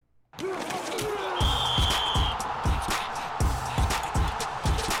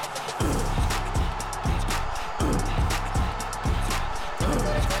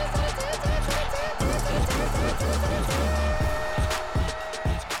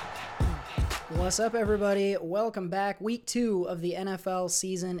What's up, everybody? Welcome back. Week 2 of the NFL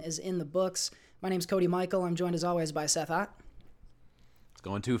season is in the books. My name's Cody Michael. I'm joined as always by Seth Ott. It's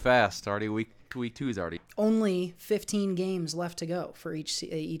going too fast. Already week 2 is already. Only 15 games left to go for each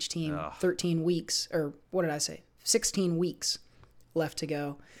team. Ugh. 13 weeks, or what did I say? 16 weeks left to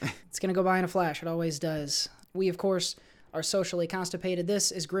go. It's going to go by in a flash. It always does. We, of course, are socially constipated.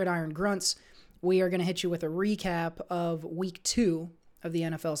 This is Gridiron Grunts. We are going to hit you with a recap of week 2 of the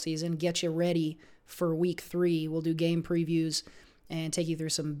NFL season, get you ready for week 3. We'll do game previews and take you through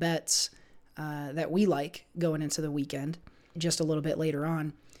some bets that we like going into the weekend just a little bit later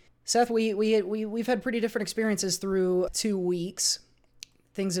on. Seth, we've had pretty different experiences through 2 weeks.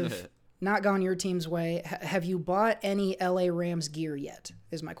 Things have not gone your team's way. Have you bought any LA Rams gear yet,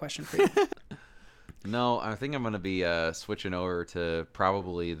 is my question for you. No, I think I'm going to be switching over to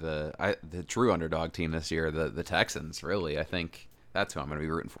probably the true underdog team this year, the Texans, really. I think that's who I'm going to be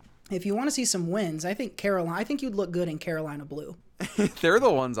rooting for. If you want to see some wins, I think you'd look good in Carolina blue. They're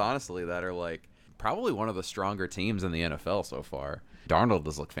the ones, honestly, that are like probably one of the stronger teams in the NFL so far. Darnold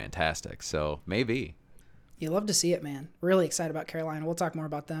does look fantastic, so maybe. You love to see it, man. Really excited about Carolina. We'll talk more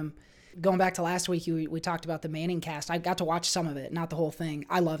about them. Going back to last week, we talked about the Manning cast. I got to watch some of it, not the whole thing.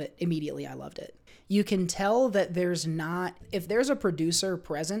 I love it. Immediately, I loved it. You can tell that if there's a producer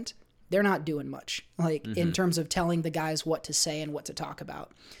present, they're not doing much, in terms of telling the guys what to say and what to talk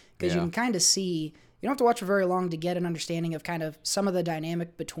about. Because you can kind of see, you don't have to watch for very long to get an understanding of kind of some of the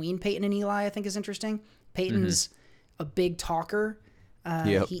dynamic between Peyton and Eli, I think is interesting. Peyton's a big talker.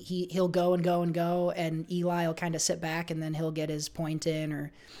 He'll go and go and go, and Eli will kind of sit back, and then he'll get his point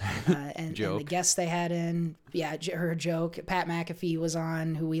in, and the guests they had in, her joke. Pat McAfee was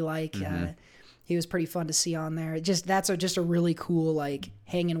on, who we like. He was pretty fun to see on there. That's just a really cool,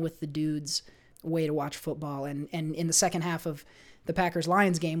 hanging with the dudes way to watch football. And in the second half of the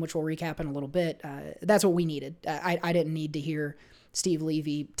Packers-Lions game, which we'll recap in a little bit, that's what we needed. I didn't need to hear Steve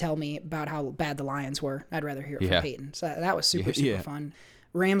Levy tell me about how bad the Lions were. I'd rather hear it from Peyton. So that was super fun.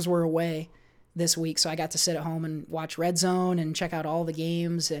 Rams were away this week, so I got to sit at home and watch Red Zone and check out all the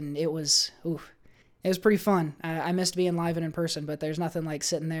games, and it was pretty fun. I missed being live and in person, but there's nothing like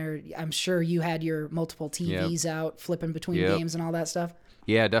sitting there. I'm sure you had your multiple TVs out, flipping between games and all that stuff.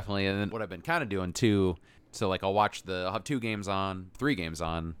 Yeah, definitely. And then what I've been kind of doing too, so I'll have 2 games on, 3 games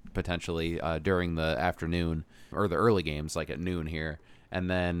on potentially during the afternoon or the early games, like at noon here. And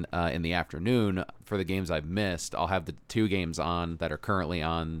then in the afternoon, for the games I've missed, I'll have the 2 games on that are currently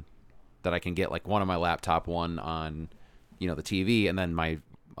on that I can get, one on my laptop, one on, the TV, and then my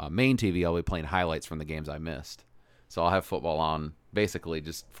main TV, I'll be playing highlights from the games I missed. So I'll have football on basically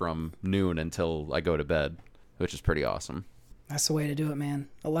just from noon until I go to bed, which is pretty awesome. That's the way to do it, man.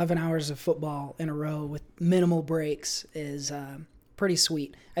 11 hours of football in a row with minimal breaks is pretty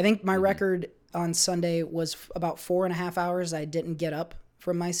sweet. I think my record on Sunday was about 4.5 hours. I didn't get up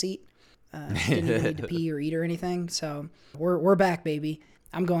from my seat. Didn't even need to pee or eat or anything. So we're back, baby.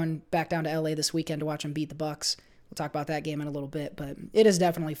 I'm going back down to LA this weekend to watch them beat the Bucs. We'll talk about that game in a little bit, but it is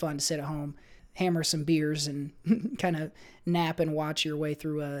definitely fun to sit at home, hammer some beers, and kind of nap and watch your way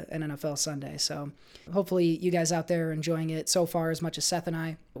through an NFL Sunday. So hopefully you guys out there are enjoying it so far as much as Seth and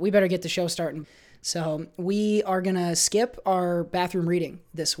I. We better get the show starting. So we are going to skip our bathroom reading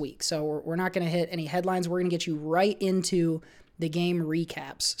this week. So we're not going to hit any headlines. We're going to get you right into the game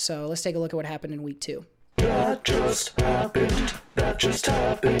recaps. So let's take a look at what happened in week 2. That just happened.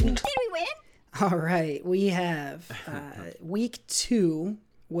 Did we win? All right, we have week 2,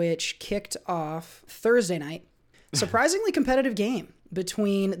 which kicked off Thursday night. Surprisingly competitive game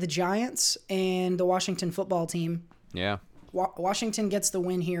between the Giants and the Washington football team. Yeah. Washington gets the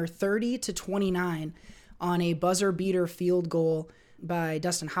win here, 30-29 on a buzzer beater field goal by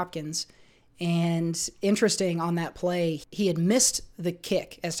Dustin Hopkins. And interesting on that play, he had missed the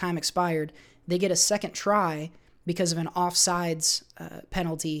kick as time expired. They get a second try because of an offsides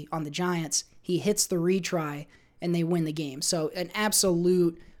penalty on the Giants. He hits the retry, and they win the game. So an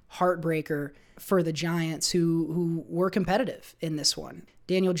absolute heartbreaker for the Giants, who were competitive in this one.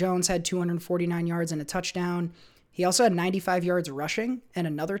 Daniel Jones had 249 yards and a touchdown. He also had 95 yards rushing and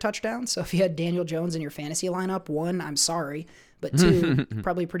another touchdown. So if you had Daniel Jones in your fantasy lineup, 1, I'm sorry, but 2,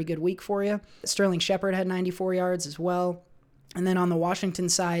 probably a pretty good week for you. Sterling Shepard had 94 yards as well. And then on the Washington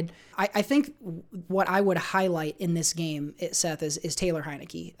side, I think what I would highlight in this game, Seth, is Taylor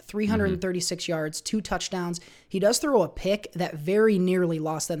Heineke. 336 yards, 2 touchdowns. He does throw a pick that very nearly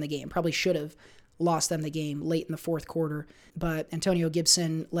lost them the game. Probably should have lost them the game late in the fourth quarter. But Antonio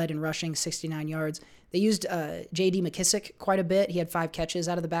Gibson led in rushing, 69 yards. They used J.D. McKissick quite a bit. He had 5 catches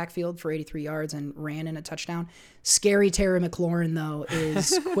out of the backfield for 83 yards and ran in a touchdown. Scary Terry McLaurin, though,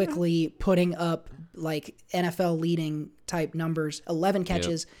 is quickly putting up like NFL leading type numbers. 11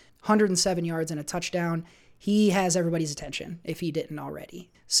 catches, 107 yards and a touchdown. He has everybody's attention if he didn't already.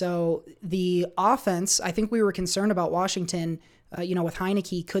 So the offense, I think we were concerned about Washington, with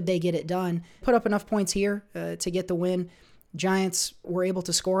Heineke, could they get it done? Put up enough points here to get the win. Giants were able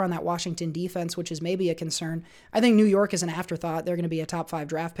to score on that Washington defense, which is maybe a concern. I think New York is an afterthought. They're going to be a top 5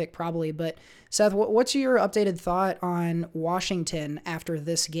 draft pick probably. But Seth, what's your updated thought on Washington after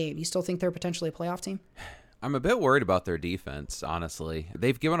this game? You still think they're potentially a playoff team? I'm a bit worried about their defense, honestly.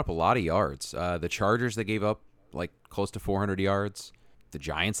 They've given up a lot of yards. The Chargers, they gave up like close to 400 yards. The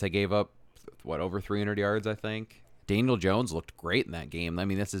Giants, they gave up, over 300 yards, I think. Daniel Jones looked great in that game. I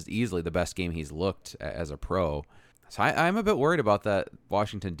mean, this is easily the best game he's looked as a pro. So I'm a bit worried about that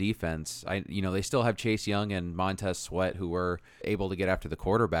Washington defense. They still have Chase Young and Montez Sweat who were able to get after the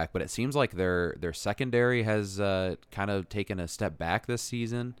quarterback, but it seems like their secondary has kind of taken a step back this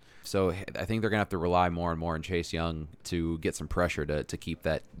season. So I think they're going to have to rely more and more on Chase Young to get some pressure to keep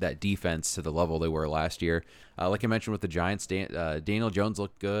that defense to the level they were last year. Like I mentioned with the Giants, Daniel Jones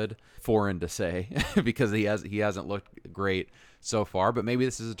looked good. Foreign to say because he hasn't looked great so far, but maybe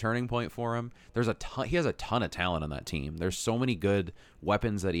this is a turning point for him. He has a ton of talent on that team. There's so many good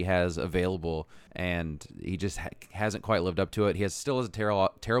weapons that he has available, and he just hasn't quite lived up to it. He still has a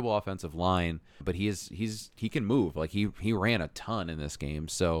terrible offensive line, but he can move. Like he ran a ton in this game.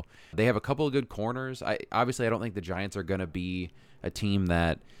 So they have a couple of good corners. I don't think the Giants are going to be a team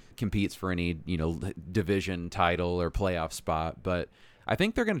that competes for any division title or playoff spot, but I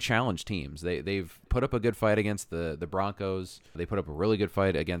think they're going to challenge teams. They've put up a good fight against the Broncos. They put up a really good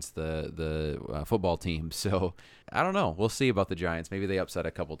fight against the football team. So I don't know. We'll see about the Giants. Maybe they upset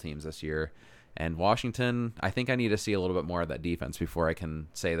a couple teams this year. And Washington, I think I need to see a little bit more of that defense before I can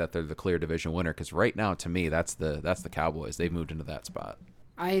say that they're the clear division winner. Because right now, to me, that's the Cowboys. They've moved into that spot.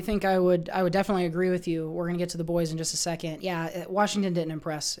 I think I would definitely agree with you. We're going to get to the boys in just a second. Yeah, Washington didn't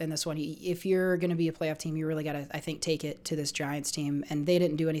impress in this one. If you're going to be a playoff team, you really got to, I think, take it to this Giants team. And they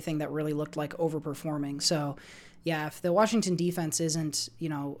didn't do anything that really looked like overperforming. So, yeah, if the Washington defense isn't,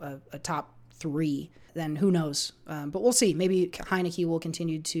 a top 3, then who knows? But we'll see. Maybe Heineke will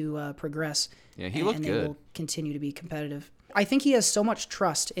continue to progress. Yeah, he looked and good. they will continue to be competitive. I think he has so much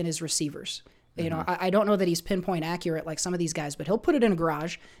trust in his receivers. I don't know that he's pinpoint accurate like some of these guys, but he'll put it in a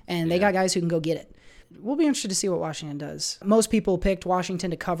garage, and they got guys who can go get it. We'll be interested to see what Washington does. Most people picked Washington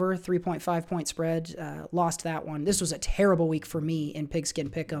to cover 3.5 point spread, lost that one. This was a terrible week for me in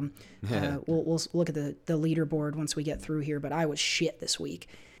Pigskin Pick'em. We'll look at the leaderboard once we get through here, but I was shit this week.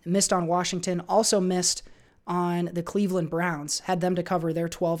 Missed on Washington, also missed on the Cleveland Browns, had them to cover their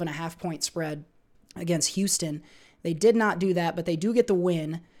 12.5 point spread against Houston. They did not do that, but they do get the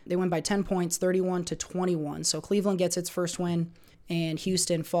win. They win by 10 points, 31-21. So Cleveland gets its first win, and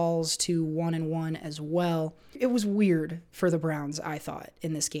Houston falls to 1-1 as well. It was weird for the Browns, I thought,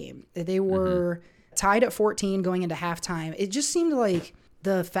 in this game. They were tied at 14 going into halftime. It just seemed like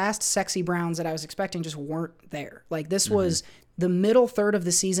the fast, sexy Browns that I was expecting just weren't there. Like this was the middle third of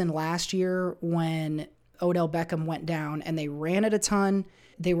the season last year when Odell Beckham went down, and they ran it a ton.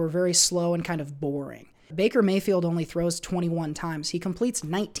 They were very slow and kind of boring. Baker Mayfield only throws 21 times. He completes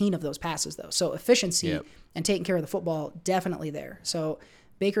 19 of those passes, though. So efficiency and taking care of the football, definitely there. So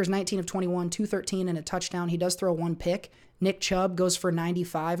Baker's 19 of 21, 213 and a touchdown. He does throw 1 pick. Nick Chubb goes for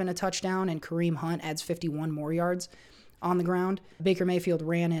 95 and a touchdown, and Kareem Hunt adds 51 more yards on the ground. Baker Mayfield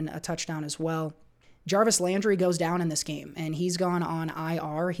ran in a touchdown as well. Jarvis Landry goes down in this game, and he's gone on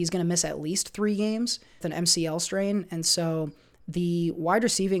IR. He's going to miss at least 3 games with an MCL strain, and so the wide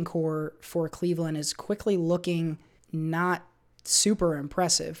receiving core for Cleveland is quickly looking not super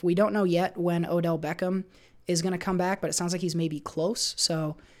impressive. We don't know yet when Odell Beckham is going to come back, but it sounds like he's maybe close.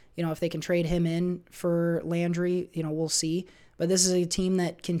 So, if they can trade him in for Landry, we'll see. But this is a team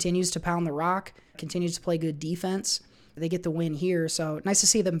that continues to pound the rock, continues to play good defense. They get the win here, so nice to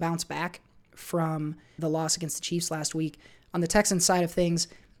see them bounce back from the loss against the Chiefs last week. On the Texans side of things,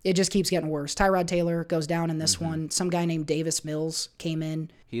 it just keeps getting worse. Tyrod Taylor goes down in this one. Some guy named Davis Mills came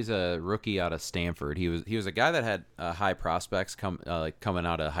in. He's a rookie out of Stanford. He was a guy that had high prospects coming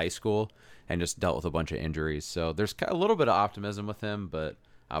out of high school and just dealt with a bunch of injuries. So there's a little bit of optimism with him, but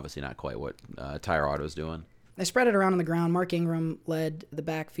obviously not quite what Tyrod was doing. They spread it around on the ground. Mark Ingram led the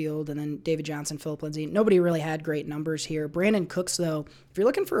backfield, and then David Johnson, Philip Lindsay. Nobody really had great numbers here. Brandon Cooks, though, if you're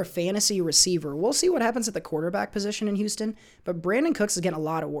looking for a fantasy receiver, we'll see what happens at the quarterback position in Houston, but Brandon Cooks is getting a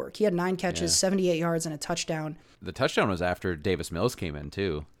lot of work. He had 9 catches, 78 yards, and a touchdown. The touchdown was after Davis Mills came in,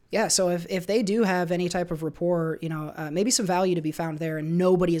 too. Yeah, so if they do have any type of rapport, maybe some value to be found there, and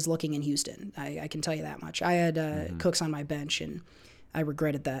nobody is looking in Houston. I can tell you that much. I had Cooks on my bench, and I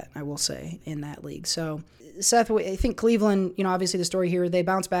regretted that, I will say, in that league. So, Seth, I think Cleveland, obviously the story here, they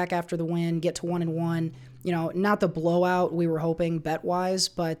bounce back after the win, get to 1-1. Not the blowout we were hoping bet-wise,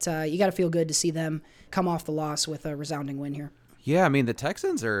 but you got to feel good to see them come off the loss with a resounding win here. Yeah, I mean the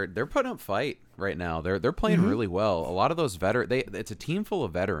Texans they're putting up fight right now. They're playing really well. A lot of those it's a team full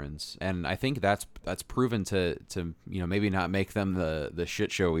of veterans, and I think that's proven to maybe not make them the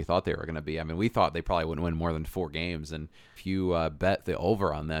shit show we thought they were going to be. I mean, we thought they probably wouldn't win more than 4 games, and if you bet the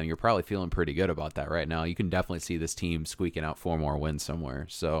over on them, you're probably feeling pretty good about that right now. You can definitely see this team squeaking out 4 more wins somewhere.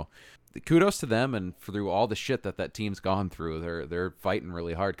 So kudos to them, and through all the shit that team's gone through, they're fighting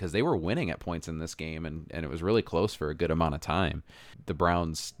really hard because they were winning at points in this game, and it was really close for a good amount of time. The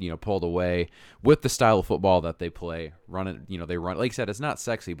Browns, pulled away with the style of football that they play. They run, like I said, it's not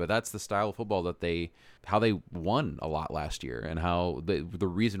sexy, but that's the style of football how they won a lot last year, and how the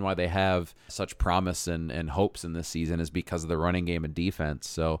reason why they have such promise and hopes in this season is because of the running game and defense.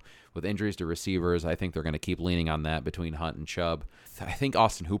 So with injuries to receivers, I think they're going to keep leaning on that between Hunt and Chubb. I think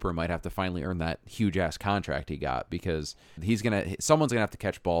Austin Hooper might have to finally earn that huge ass contract he got, because someone's gonna have to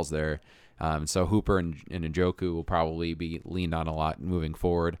catch balls there. So Hooper and Njoku will probably be leaned on a lot moving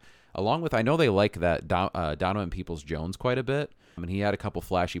forward. Along with, I know they like that Donovan Peoples-Jones quite a bit. I mean, he had a couple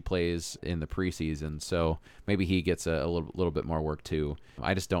flashy plays in the preseason, so maybe he gets a little bit more work too.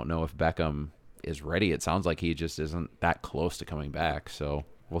 I just don't know if Beckham is ready. It sounds like he just isn't that close to coming back, so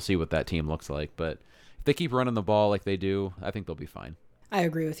we'll see what that team looks like. But if they keep running the ball like they do, I think they'll be fine. I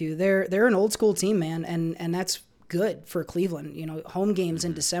agree with you. They're an old school team, man, and that's good for Cleveland. Home games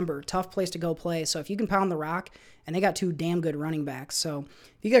in December, tough place to go play. So if you can pound the rock, and they got 2 damn good running backs. So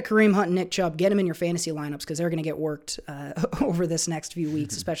if you got Kareem Hunt and Nick Chubb, get them in your fantasy lineups, because they're going to get worked over this next few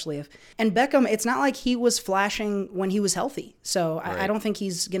weeks, especially if. And Beckham, it's not like he was flashing when he was healthy. So right. I don't think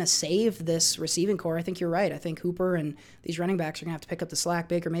he's going to save this receiving core. I think you're right. I think Hooper and these running backs are going to have to pick up the slack.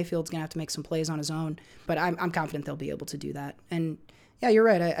 Baker Mayfield's going to have to make some plays on his own, but I'm confident they'll be able to do that. And yeah, you're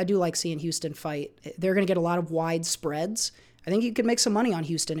right. I do like seeing Houston fight. They're going to get a lot of wide spreads. I think you could make some money on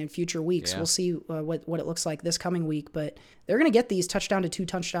Houston in future weeks. Yeah. We'll see what it looks like this coming week, but they're going to get these touchdown to 2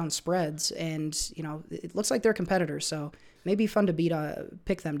 touchdown spreads, and it looks like they're competitors. So maybe fun to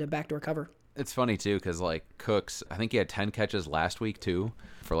pick them to backdoor cover. It's funny too, because like Cooks, I think he had 10 catches last week too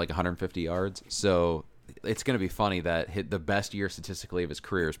for like 150 yards. So it's going to be funny that the best year statistically of his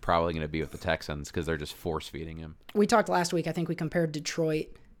career is probably going to be with the Texans, because they're just force feeding him. We talked last week. I think we compared Detroit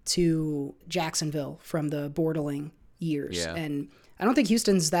to Jacksonville from the Bortling years. Yeah. And I don't think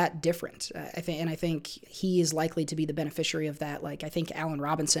Houston's that different. I think he is likely to be the beneficiary of that, like I think Allen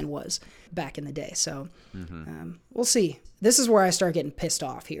Robinson was back in the day. So we'll see. This is where I start getting pissed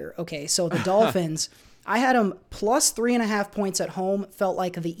off here. Okay, so the Dolphins, I had them plus 3.5 points at home. Felt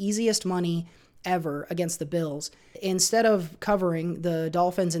like the easiest money ever against the Bills. Instead of covering, the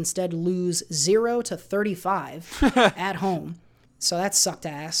Dolphins instead lose 0-35 at home. So that sucked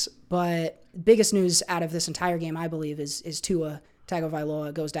ass. But biggest news out of this entire game, I believe, is Tua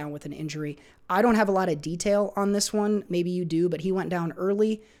Tagovailoa goes down with an injury. I don't have a lot of detail on this one. Maybe you do, but he went down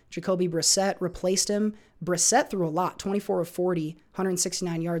early. Jacoby Brissett replaced him. Brissett threw a lot, 24 of 40,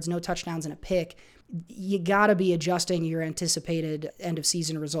 169 yards, no touchdowns and a pick. You got to be adjusting your anticipated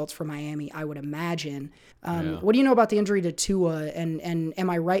end-of-season results for Miami, I would imagine. What do you know about the injury to Tua, and am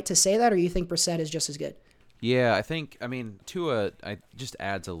I right to say that, or you think Brissett is just as good? Yeah, Tua just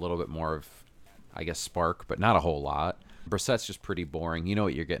adds a little bit more of, I guess, spark, but not a whole lot. Brissett's just pretty boring. You know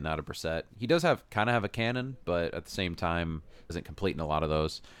what you're getting out of Brissett. He does have a cannon, but at the same time isn't complete in a lot of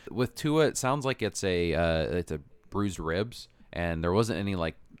those. With Tua, it sounds like it's a bruised ribs, and there wasn't any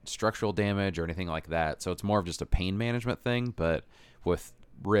like structural damage or anything like that. So it's more of just a pain management thing. But with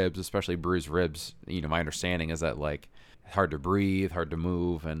ribs, especially bruised ribs, my understanding is that like hard to breathe, hard to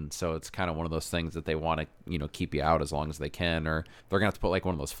move, and so it's kind of one of those things that they want to keep you out as long as they can, or they're gonna have to put like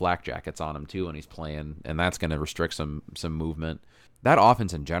one of those flak jackets on him too when he's playing, and that's gonna restrict some movement. That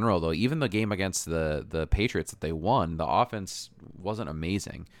offense in general, though, even the game against the Patriots that they won, the offense wasn't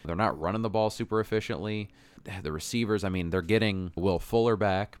amazing. They're not running the ball super efficiently. The receivers, they're getting Will Fuller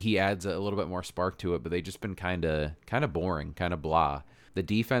back. He adds a little bit more spark to it, but they've just been kind of boring, kind of blah. The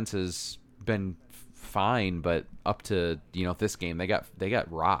defense has been fine, but up to this game, they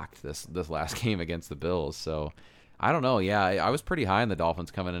got rocked this last game against the Bills. So I don't know. Yeah, I was pretty high on the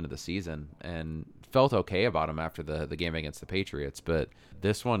Dolphins coming into the season and felt okay about them after the game against the Patriots, but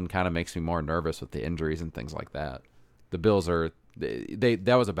this one kind of makes me more nervous with the injuries and things like that. The Bills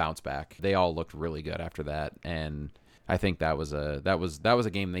that was a bounce back. They all looked really good after that, and I think that was a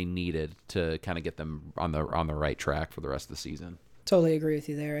game they needed to kind of get them on the right track for the rest of the season. Totally agree with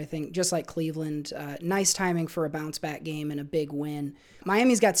you there. I think just like Cleveland, nice timing for a bounce back game and a big win.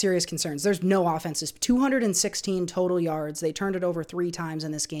 Miami's got serious concerns. There's no offenses. 216 total yards. They turned it over 3 times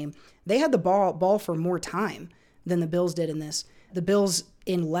in this game. They had the ball for more time than the Bills did in this. The Bills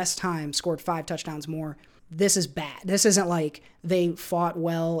in less time scored 5 touchdowns more. This is bad. This isn't like they fought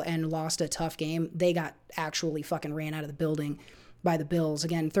well and lost a tough game. They got actually fucking ran out of the building by the Bills.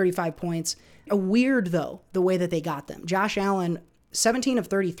 Again, 35 points. Weird, though, the way that they got them. Josh Allen, 17 of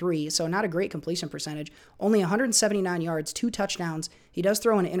 33, so not a great completion percentage. Only 179 yards, 2 touchdowns. He does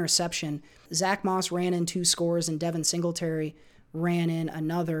throw an interception. Zach Moss ran in 2 scores, and Devin Singletary ran in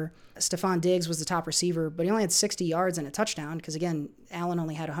another. Stephon Diggs was the top receiver, but he only had 60 yards and a touchdown because, again, Allen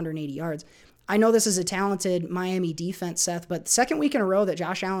only had 180 yards. I know this is a talented Miami defense, Seth, but second week in a row that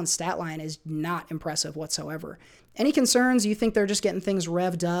Josh Allen's stat line is not impressive whatsoever. Any concerns? You think they're just getting things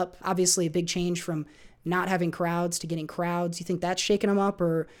revved up? Obviously, a big change from not having crowds to getting crowds. You think that's shaking them up?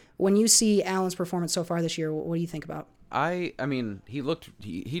 Or when you see Allen's performance so far this year, what do you think about? I mean, he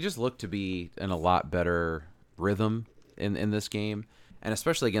just looked to be in a lot better rhythm in this game. And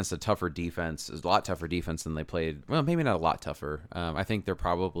especially against a tougher defense, a lot tougher defense than they played. Well, maybe not a lot tougher. I think they're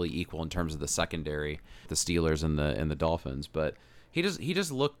probably equal in terms of the secondary, the Steelers and the Dolphins. But he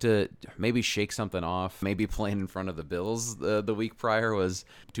just looked to maybe shake something off. Maybe playing in front of the Bills the week prior was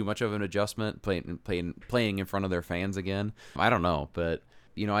too much of an adjustment. Playing in front of their fans again. I don't know, but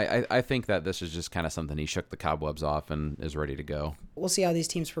I think that this is just kind of something he shook the cobwebs off and is ready to go. We'll see how these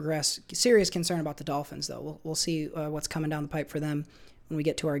teams progress. Serious concern about the Dolphins, though. We'll see what's coming down the pipe for them when we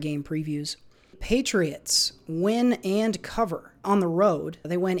get to our game previews. Patriots win and cover on the road.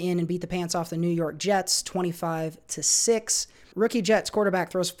 They went in and beat the pants off the New York Jets 25-6. Rookie Jets quarterback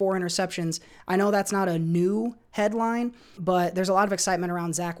throws 4 interceptions. I know that's not a new headline, but there's a lot of excitement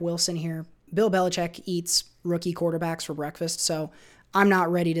around Zach Wilson here. Bill Belichick eats rookie quarterbacks for breakfast, so I'm not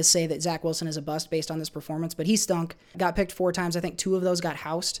ready to say that Zach Wilson is a bust based on this performance, but he stunk. Got picked 4 times. I think 2 of those got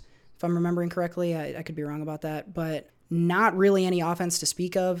housed, if I'm remembering correctly. I could be wrong about that, but not really any offense to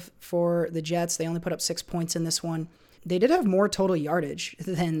speak of for the Jets. They only put up 6 points in this one. They did have more total yardage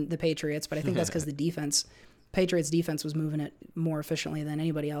than the Patriots, but I think that's because the Patriots defense was moving it more efficiently than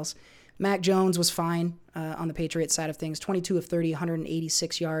anybody else. Mac Jones was fine on the Patriots side of things, 22 of 30,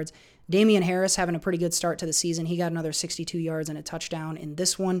 186 yards. Damian Harris having a pretty good start to the season. He got another 62 yards and a touchdown in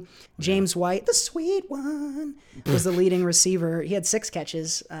this one. James White, the sweet one, was the leading receiver. He had 6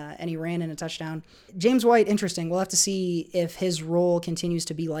 catches, and he ran in a touchdown. James White, interesting. We'll have to see if his role continues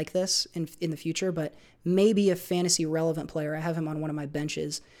to be like this in the future, but maybe a fantasy relevant player. I have him on one of my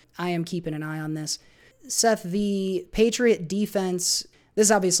benches. I am keeping an eye on this. Seth, the Patriot defense, this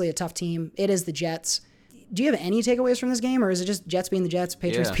is obviously a tough team. It is the Jets. Do you have any takeaways from this game, or is it just Jets being the Jets,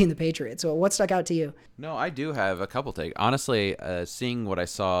 Patriots being the Patriots? So what stuck out to you? No, I do have a couple honestly, seeing what I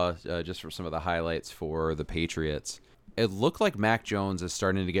saw just from some of the highlights for the Patriots, it looked like Mac Jones is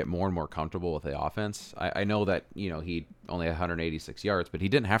starting to get more and more comfortable with the offense. I know that, he only had 186 yards, but he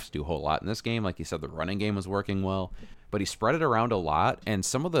didn't have to do a whole lot in this game. Like you said, the running game was working well, but he spread it around a lot. And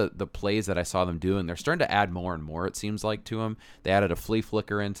some of the plays that I saw them doing, they're starting to add more and more, it seems like, to him. They added a flea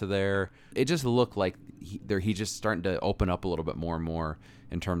flicker into there. It just looked like he's just starting to open up a little bit more and more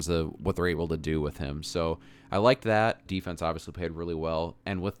in terms of what they're able to do with him. So I liked that. Defense obviously played really well.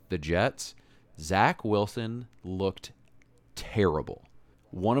 And with the Jets, Zach Wilson looked terrible.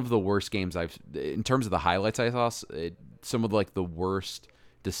 One of the worst games in terms of the highlights I saw, some of the worst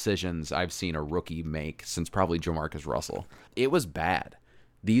decisions I've seen a rookie make since probably Jamarcus Russell. It was bad.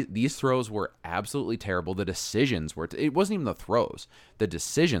 These throws were absolutely terrible. The decisions were, it wasn't even the throws. The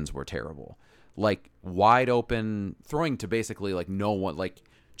decisions were terrible. Wide open, throwing to basically no one,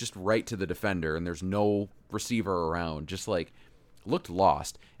 just right to the defender, and there's no receiver around. Just looked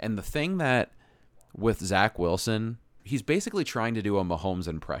lost. And the thing that with Zach Wilson, he's basically trying to do a Mahomes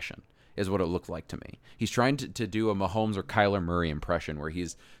impression, is what it looked like to me. He's trying to do a Mahomes or Kyler Murray impression where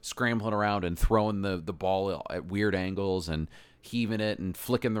he's scrambling around and throwing the ball at weird angles and heaving it and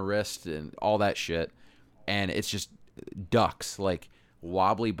flicking the wrist and all that shit. And it's just ducks,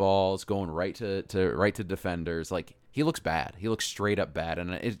 wobbly balls going right to defenders. He looks bad. He looks straight up bad.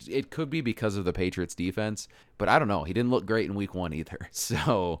 And it could be because of the Patriots defense, but I don't know. He didn't look great in week 1 either.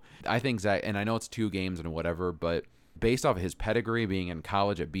 So I think Zach, and I know it's 2 games and whatever, but based off of his pedigree being in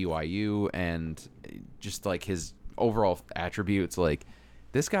college at BYU and just his overall attributes,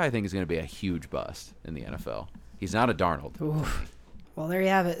 this guy I think is going to be a huge bust in the NFL. He's not a Darnold. Oof. Well, there you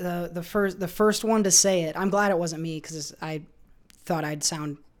have it. The first one to say it. I'm glad it wasn't me because I thought I'd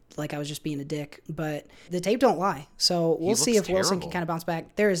sound like I was just being a dick, but the tape don't lie. So we'll see if Wilson can kind of bounce back.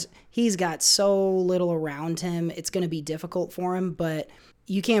 He's got so little around him. It's going to be difficult for him, but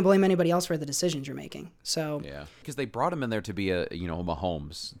you can't blame anybody else for the decisions you're making. So yeah, because they brought him in there to be a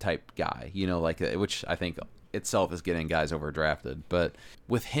Mahomes type guy, which I think itself is getting guys overdrafted. But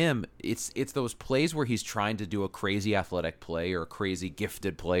with him, it's those plays where he's trying to do a crazy athletic play or a crazy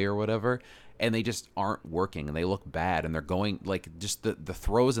gifted play or whatever, and they just aren't working and they look bad, and they're going like just the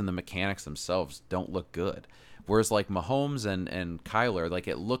throws and the mechanics themselves don't look good. Whereas like Mahomes and Kyler, like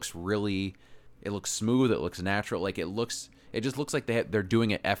it looks smooth, it looks natural, like it just looks like they're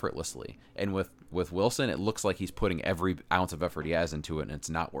doing it effortlessly. And with Wilson, it looks like he's putting every ounce of effort he has into it, and it's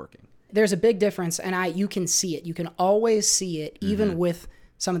not working. There's a big difference, and you can see it. You can always see it, even with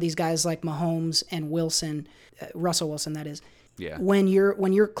some of these guys like Mahomes and Wilson, Russell Wilson, that is. Yeah. When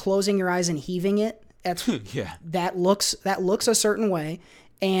you're closing your eyes and heaving it, that's that looks a certain way,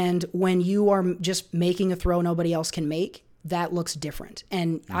 and when you are just making a throw nobody else can make, that looks different.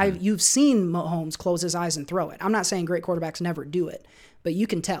 And you've seen Mahomes close his eyes and throw it. I'm not saying great quarterbacks never do it, but you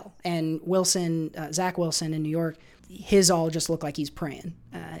can tell. And Wilson, Zach Wilson in New York, his all just look like he's praying.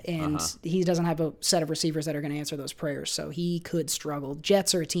 And he doesn't have a set of receivers that are going to answer those prayers, so he could struggle.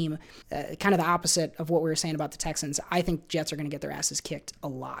 Jets are a team, kind of the opposite of what we were saying about the Texans. I think Jets are going to get their asses kicked a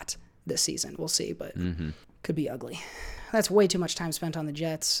lot this season. We'll see, but could be ugly. That's way too much time spent on the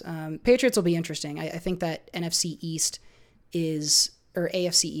Jets. Patriots will be interesting. I think that AFC East is, I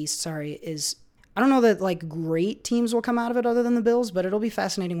don't know that like great teams will come out of it other than the Bills, but it'll be a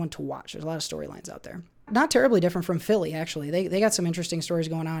fascinating one to watch. There's a lot of storylines out there. Not terribly different from Philly, actually. They got some interesting stories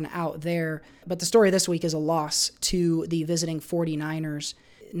going on out there, but the story this week is a loss to the visiting 49ers.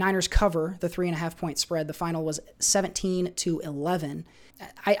 Niners cover the 3.5-point spread. The final was 17-11.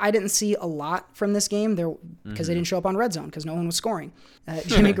 I didn't see a lot from this game there because they didn't show up on Red Zone because no one was scoring.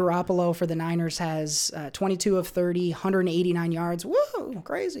 Jimmy Garoppolo for the Niners has 22 of 30, 189 yards. Woo,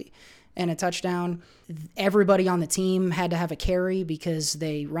 crazy. And a touchdown. Everybody on the team had to have a carry because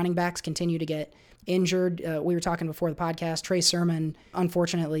the running backs continue to get injured. We were talking before the podcast. Trey Sermon,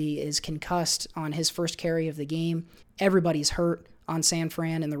 unfortunately, is concussed on his first carry of the game. Everybody's hurt on San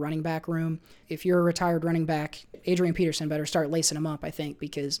Fran in the running back room. If you're a retired running back, Adrian Peterson better start lacing him up, I think,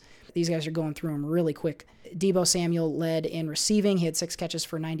 because these guys are going through them really quick. Deebo Samuel led in receiving. He had 6 catches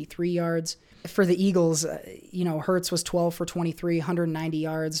for 93 yards. For the Eagles, Hurts was 12 for 23, 190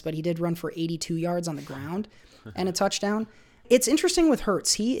 yards, but he did run for 82 yards on the ground and a touchdown. It's interesting with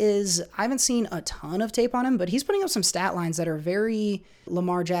Hurts. I haven't seen a ton of tape on him, but he's putting up some stat lines that are very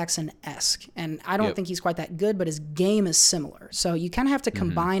Lamar Jackson-esque. And I don't think he's quite that good, but his game is similar. So you kind of have to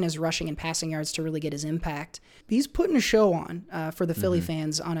combine his rushing and passing yards to really get his impact. He's putting a show on for the Philly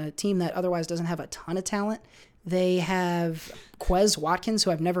fans on a team that otherwise doesn't have a ton of talent. They have Quez Watkins,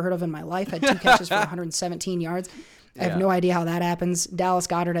 who I've never heard of in my life, had 2 catches for 117 yards. I have no idea how that happens. Dallas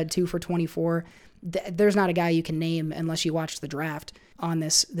Goedert had 2 for 24. There's not a guy you can name unless you watch the draft on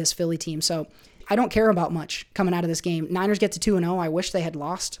this Philly team. So I don't care about much coming out of this game. Niners get to 2-0. I wish they had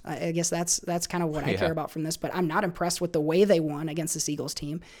lost. I guess that's kind of what I care about from this. But I'm not impressed with the way they won against this Eagles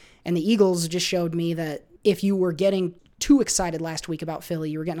team. And the Eagles just showed me that if you were getting too excited last week about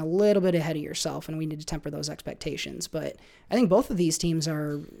Philly, you were getting a little bit ahead of yourself, and we need to temper those expectations. But I think both of these teams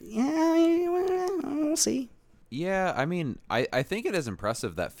are, we'll see. Yeah, I mean, I think it is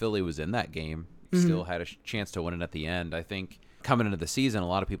impressive that Philly was in that game. Still had a chance to win it at the end. I think coming into the season, a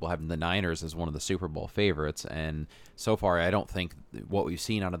lot of people have the Niners as one of the Super Bowl favorites, and so far I don't think what we've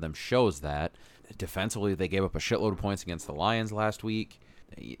seen out of them shows that. Defensively, they gave up a shitload of points against the Lions last week.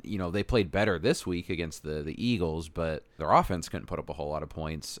 They played better this week against the Eagles, but their offense couldn't put up a whole lot of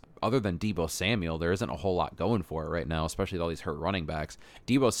points. Other than Deebo Samuel, there isn't a whole lot going for it right now, especially with all these hurt running backs.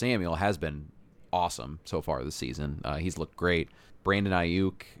 Deebo Samuel has been awesome so far this season. He's looked great. Brandon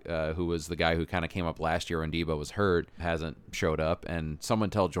Ayuk, who was the guy who kind of came up last year when Deebo was hurt, hasn't showed up. And someone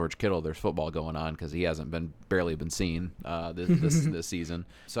tell George Kittle there's football going on because he hasn't barely been seen this season.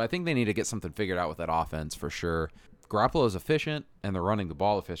 So I think they need to get something figured out with that offense for sure. Garoppolo is efficient, and they're running the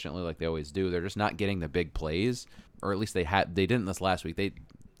ball efficiently like they always do. They're just not getting the big plays, or at least they didn't this last week.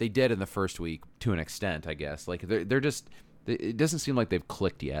 They did in the first week to an extent, I guess. Like they're just. It doesn't seem like they've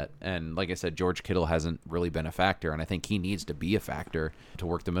clicked yet. And like I said, George Kittle hasn't really been a factor, and I think he needs to be a factor to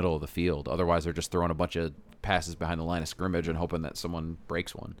work the middle of the field. Otherwise, they're just throwing a bunch of passes behind the line of scrimmage and hoping that someone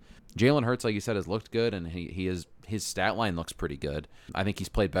breaks one. Jalen Hurts, like you said, has looked good, and his stat line looks pretty good. I think he's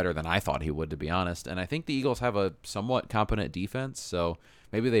played better than I thought he would, to be honest. And I think the Eagles have a somewhat competent defense, so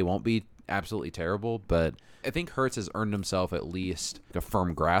maybe they won't be absolutely terrible, but I think Hurts has earned himself at least a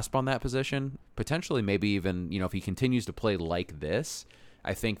firm grasp on that position. Potentially, maybe even, if he continues to play like this,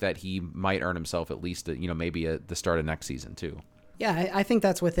 I think that he might earn himself at least, maybe at the start of next season too. Yeah, I think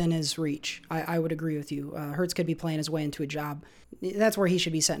that's within his reach. I would agree with you. Hurts could be playing his way into a job. That's where he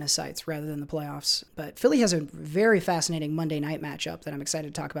should be setting his sights rather than the playoffs. But Philly has a very fascinating Monday night matchup that I'm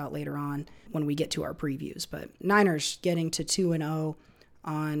excited to talk about later on when we get to our previews. But Niners getting to 2-0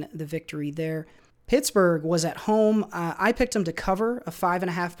 on the victory there. Pittsburgh was at home. I picked them to cover a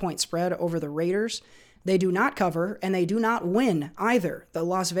 5.5-point spread over the Raiders. They do not cover, and they do not win either. The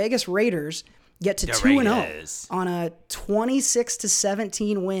Las Vegas Raiders get to 2-0 on a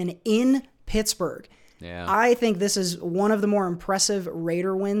 26-17 win in Pittsburgh. Yeah. I think this is one of the more impressive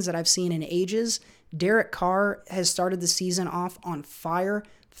Raider wins that I've seen in ages. Derek Carr has started the season off on fire.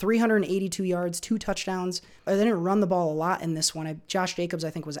 382 yards, 2 touchdowns. They didn't run the ball a lot in this one. Josh Jacobs, I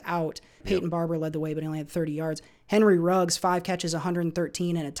think, was out. Peyton Barber led the way, but he only had 30 yards. Henry Ruggs, 5 catches,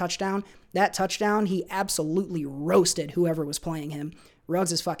 113, and a touchdown. That touchdown, he absolutely roasted whoever was playing him.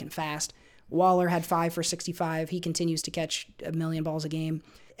 Ruggs is fucking fast. Waller had 5 for 65. He continues to catch a million balls a game.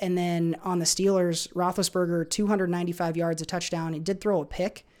 And then on the Steelers, Roethlisberger, 295 yards, a touchdown. He did throw a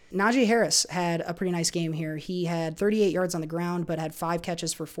pick. Najee Harris had a pretty nice game here. He had 38 yards on the ground, but had 5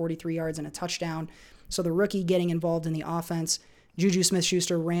 catches for 43 yards and a touchdown. So the rookie getting involved in the offense. Juju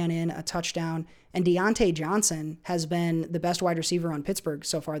Smith-Schuster ran in a touchdown. And Deontay Johnson has been the best wide receiver on Pittsburgh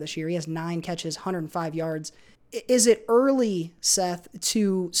so far this year. He has 9 catches, 105 yards. Is it early, Seth,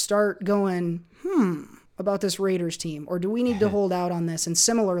 to start going, about this Raiders team? Or do we need to hold out on this? And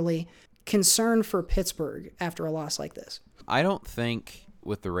similarly, concern for Pittsburgh after a loss like this? I don't think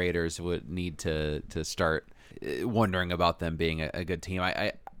with the Raiders would need to start wondering about them being a good team.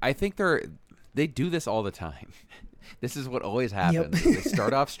 I think they do this all the time. This is what always happens. Yep. They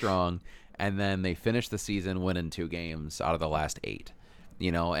start off strong, and then they finish the season winning 2 games out of the last 8.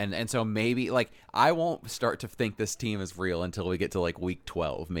 And so maybe, I won't start to think this team is real until we get to, week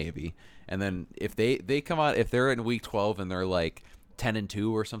 12, maybe. And then if they come out, if they're in week 12 and they're,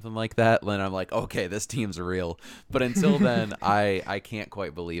 10-2 or something like that, then I'm like, okay, this team's real. But until then, I can't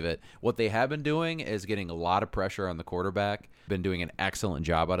quite believe it. What they have been doing is getting a lot of pressure on the quarterback. Been doing an excellent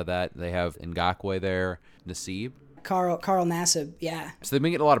job out of that. They have Ngakoue there, Nassib. Carl Nassib, yeah. So they've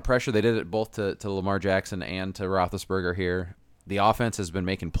been getting a lot of pressure. They did it both to Lamar Jackson and to Roethlisberger here. The offense has been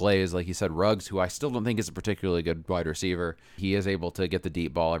making plays. Like you said, Ruggs, who I still don't think is a particularly good wide receiver, he is able to get the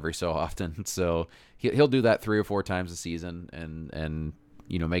deep ball every so often. So he'll do that 3 or 4 times a season and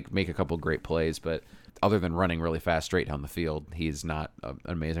make a couple great plays. But other than running really fast straight down the field, he's not an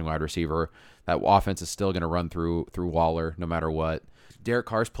amazing wide receiver. That offense is still going to run through Waller no matter what. Derek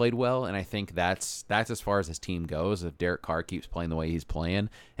Carr's played well, and I think that's as far as his team goes. If Derek Carr keeps playing the way he's playing,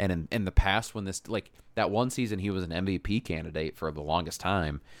 and in the past when this that one season he was an MVP candidate for the longest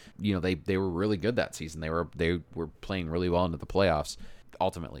time, they were really good that season. They were playing really well into the playoffs.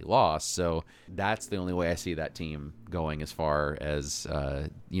 Ultimately lost, so that's the only way I see that team going as far as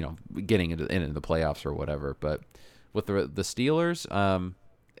getting into the playoffs or whatever. But with the Steelers,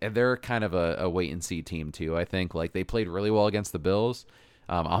 they're kind of a wait and see team too. I think they played really well against the Bills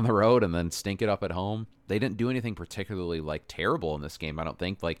on the road and then stink it up at home. They didn't do anything particularly terrible in this game. I don't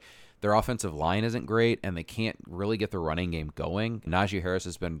think their offensive line isn't great and they can't really get the running game going. Najee Harris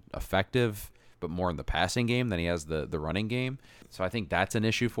has been effective, but more in the passing game than he has the running game. So I think that's an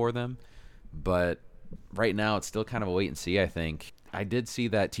issue for them. But right now it's still kind of a wait and see, I think. I did see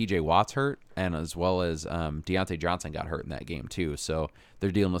that TJ Watt's hurt, and as well as Deontay Johnson got hurt in that game too. So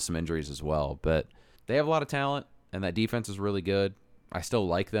they're dealing with some injuries as well. But they have a lot of talent, and that defense is really good. I still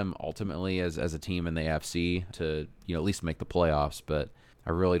like them ultimately as a team in the AFC to at least make the playoffs, but I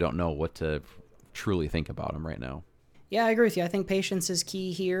really don't know what to truly think about them right now. Yeah, I agree with you. I think patience is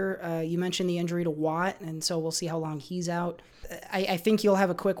key here. You mentioned the injury to Watt, and so we'll see how long he's out. I think you'll have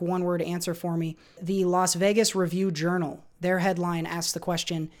a quick one-word answer for me. The Las Vegas Review-Journal, their headline asks the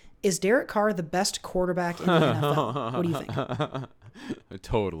question, is Derek Carr the best quarterback in the NFL? What do you think?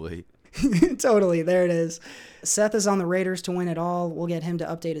 Totally. Totally. There it is. Seth is on the Raiders to win it all. We'll get him to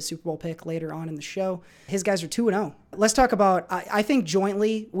update his Super Bowl pick later on in the show. His guys are 2-0. Let's talk about, I think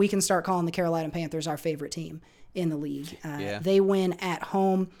jointly we can start calling the Carolina Panthers our favorite team in the league. They win at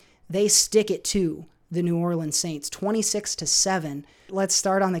home. They stick it to the New Orleans Saints, 26-7. Let's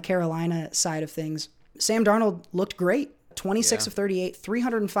start on the Carolina side of things. Sam Darnold looked great. 26 of 38,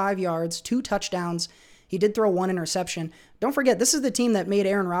 305 yards, 2 touchdowns. He did throw 1 interception. Don't forget, this is the team that made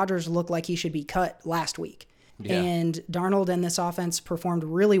Aaron Rodgers look like he should be cut last week. Yeah. And Darnold and this offense performed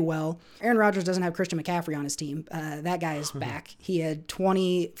really well. Aaron Rodgers doesn't have Christian McCaffrey on his team. That guy is back. He had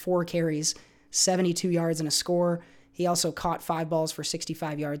 24 carries, 72 yards and a score. He also caught 5 balls for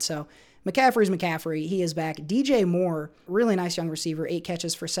 65 yards. So McCaffrey's McCaffrey. He is back. DJ Moore, really nice young receiver, 8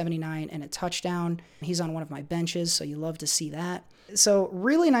 catches for 79 and a touchdown. He's on one of my benches, so you love to see that. So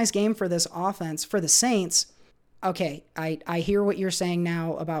really nice game for this offense. For the Saints, okay, I hear what you're saying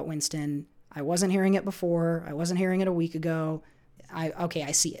now about Winston. I wasn't hearing it before. I wasn't hearing it a week ago.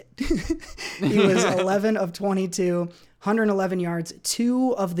 I see it. He was 11 of 22, 111 yards,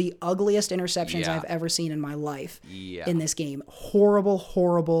 2 of the ugliest interceptions I've ever seen in my life in this game.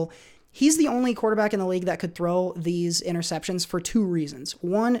 Horrible. He's the only quarterback in the league that could throw these interceptions for 2 reasons.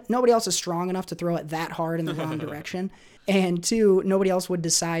 1, nobody else is strong enough to throw it that hard in the wrong direction. And 2, nobody else would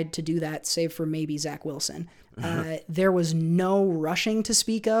decide to do that, save for maybe Zach Wilson. There was no rushing to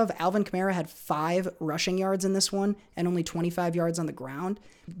speak of. Alvin Kamara had 5 rushing yards in this one and only 25 yards on the ground.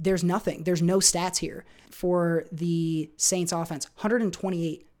 There's nothing. There's no stats here for the Saints offense.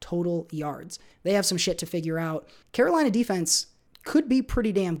 128 total yards. They have some shit to figure out. Carolina defense could be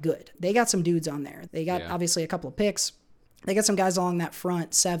pretty damn good. They got some dudes on there. They got obviously a couple of picks. They got some guys along that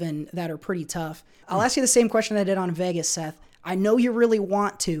front 7 that are pretty tough. I'll ask you the same question I did on Vegas, Seth. I know you really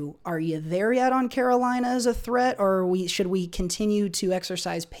want to. Are you there yet on Carolina as a threat, or should we continue to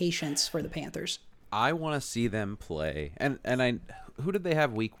exercise patience for the Panthers? I want to see them play. Who did they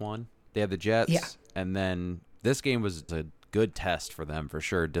have week 1? They had the Jets, and then this game was a good test for them for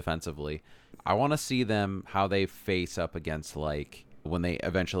sure defensively. I want to see them how they face up against like when they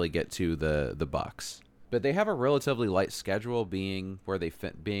eventually get to the Bucks. But they have a relatively light schedule, being where they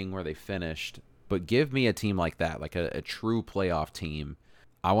finished. But give me a team like that, like a true playoff team.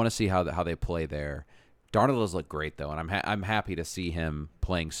 I want to see how they play there. Darnold has looked great though, and I'm happy to see him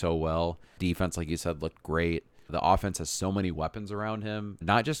playing so well. Defense, like you said, looked great. The offense has so many weapons around him.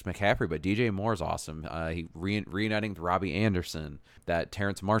 Not just McCaffrey, but DJ Moore's awesome. He reuniting with Robbie Anderson. That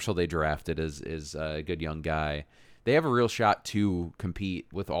Terrence Marshall they drafted is a good young guy. They have a real shot to compete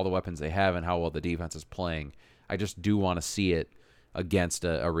with all the weapons they have and how well the defense is playing. I just do want to see it against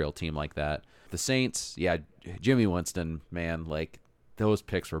a real team like that. The Saints, Jimmy Winston, man, like those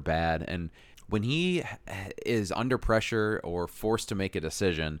picks were bad. And when he is under pressure or forced to make a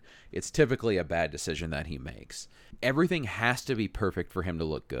decision, it's typically a bad decision that he makes. Everything has to be perfect for him to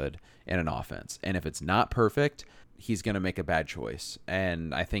look good in an offense. And if it's not perfect, he's going to make a bad choice.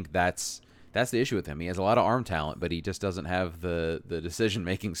 And I think that's the issue with him. He has a lot of arm talent, but he just doesn't have the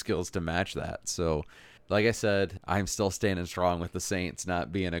decision-making skills to match that. So, like I said, I'm still standing strong with the Saints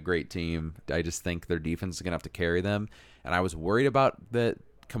not being a great team. I just think their defense is going to have to carry them. And I was worried about that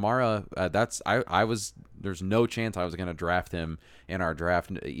Kamara. There's no chance I was going to draft him in our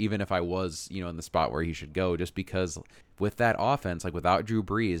draft, even if I was, in the spot where he should go, just because with that offense, like without Drew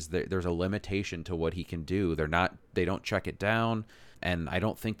Brees, there's a limitation to what he can do. They don't check it down. And I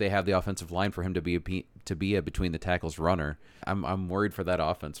don't think they have the offensive line for him to be a between the tackles runner. I'm worried for that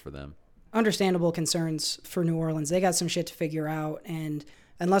offense for them. Understandable concerns for New Orleans. They got some shit to figure out, and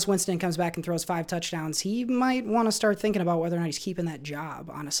unless Winston comes back and throws 5 touchdowns, he might want to start thinking about whether or not he's keeping that job,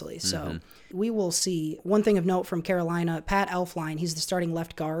 honestly. So we will see. One thing of note from Carolina, Pat Elflein, he's the starting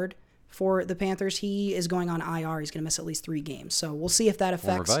left guard for the Panthers. He is going on IR. He's going to miss at least 3 games. So we'll see if that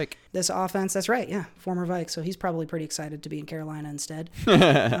affects this offense. That's right, yeah, former Vike. So he's probably pretty excited to be in Carolina instead.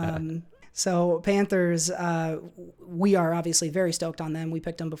 So Panthers, we are obviously very stoked on them. We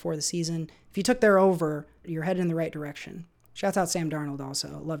picked them before the season. If you took their over, you're headed in the right direction. Shouts out Sam Darnold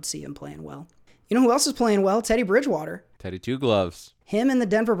also. Love to see him playing well. You know who else is playing well? Teddy Bridgewater. Teddy Two Gloves. Him and the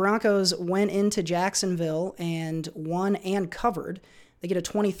Denver Broncos went into Jacksonville and won and covered. They get a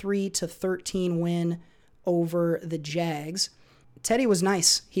 23-13 win over the Jags. Teddy was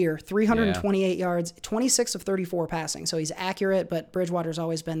nice here. 328 yards, 26 of 34 passing. So he's accurate, but Bridgewater's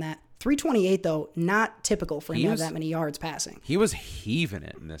always been that. 328, though, not typical for him to have that many yards passing. He was heaving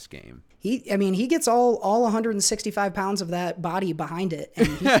it in this game. He gets all 165 pounds of that body behind it,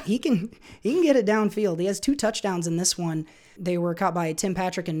 and he can get it downfield. He has 2 touchdowns in this one. They were caught by Tim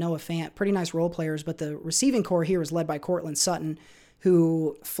Patrick and Noah Fant. Pretty nice role players, but the receiving core here was led by Cortland Sutton,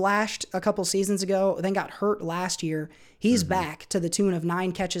 who flashed a couple seasons ago, then got hurt last year. He's back to the tune of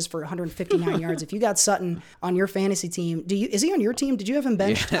 9 catches for 159 yards. If you got Sutton on your fantasy team, is he on your team? Did you have him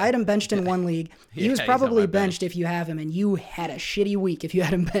benched? I had him benched in one league. He was probably benched if you have him, and you had a shitty week if you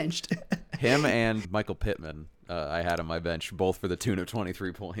had him benched. Him and Michael Pittman, I had on my bench, both for the tune of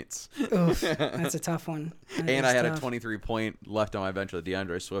 23 points. Oof, that's a tough one. And I had a 23-point left on my bench with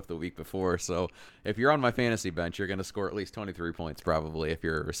DeAndre Swift the week before. So if you're on my fantasy bench, you're going to score at least 23 points probably if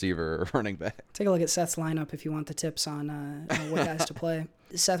you're a receiver or running back. Take a look at Seth's lineup if you want the tips on what guys to play.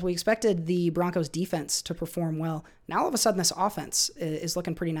 Seth, we expected the Broncos defense to perform well. Now all of a sudden this offense is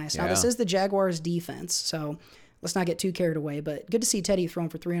looking pretty nice. Now this is the Jaguars defense, so let's not get too carried away, but good to see Teddy thrown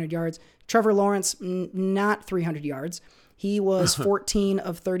for 300 yards. Trevor Lawrence, not 300 yards. He was 14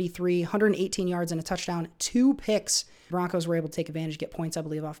 of 33, 118 yards and a touchdown, 2 picks. Broncos were able to take advantage, get points, I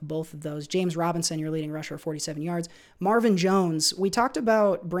believe, off both of those. James Robinson, your leading rusher, 47 yards. Marvin Jones, we talked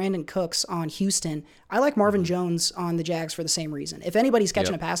about Brandon Cooks on Houston. I like Marvin Jones on the Jags for the same reason. If anybody's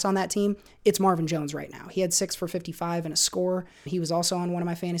catching a pass on that team, it's Marvin Jones right now. He had 6 for 55 and a score. He was also on one of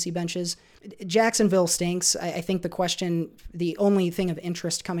my fantasy benches. Jacksonville stinks. I think the only thing of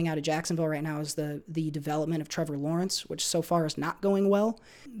interest coming out of Jacksonville right now is the development of Trevor Lawrence, which so far is not going well.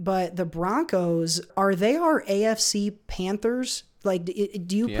 But the Broncos, are they our AFC Panthers? Like,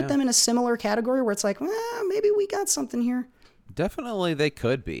 do you put them in a similar category where it's like, well, maybe we got something here? Definitely they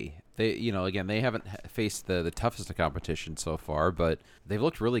could be. They, again, they haven't faced the toughest of competition so far, but they've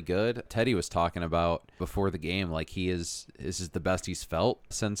looked really good. Teddy was talking about before the game, like this is the best he's felt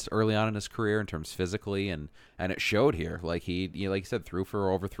since early on in his career in terms physically, and it showed here. Like he, like you said, threw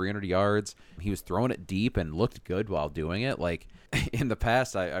for over 300 yards. He was throwing it deep and looked good while doing it. Like in the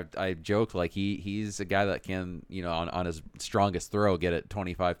past, I joked like he's a guy that can, on his strongest throw, get it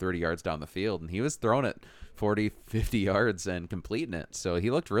 25, 30 yards down the field, and he was throwing it 40, 50 yards and completing it. So he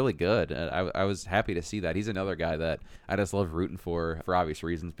looked really good. I was happy to see that. He's another guy that I just love rooting for obvious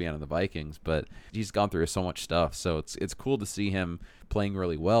reasons, being on the Vikings, but he's gone through so much stuff. So it's cool to see him playing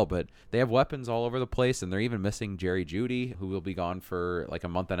really well, but they have weapons all over the place, and they're even missing Jerry Jeudy, who will be gone for like a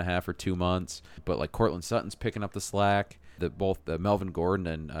month and a half or 2 months. But like Cortland Sutton's picking up the slack. Both Melvin Gordon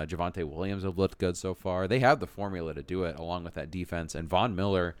and Javonte Williams have looked good so far. They have the formula to do it, along with that defense. And Von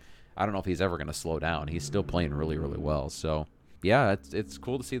Miller, I don't know if he's ever going to slow down. He's still playing really, really well. So, yeah, it's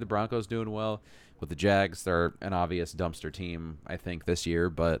cool to see the Broncos doing well. With the Jags, they're an obvious dumpster team, I think, this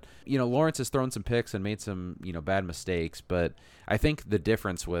year. But, Lawrence has thrown some picks and made some, bad mistakes. But I think the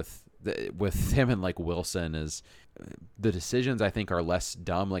difference with him and, like, Wilson is the decisions, I think, are less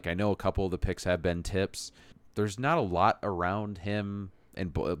dumb. Like, I know a couple of the picks have been tips. There's not a lot around him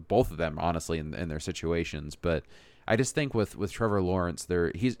and both of them, honestly, in their situations. But I just think with Trevor Lawrence,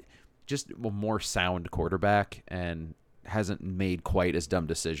 he's just a more sound quarterback and hasn't made quite as dumb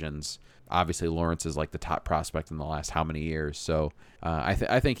decisions. Obviously, Lawrence is like the top prospect in the last how many years. So I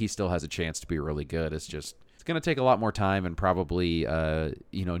think he still has a chance to be really good. It's going to take a lot more time and probably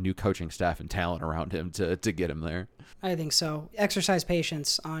new coaching staff and talent around him to get him there. I think so. Exercise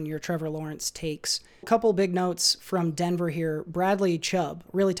patience on your Trevor Lawrence takes. A couple big notes from Denver here. Bradley Chubb,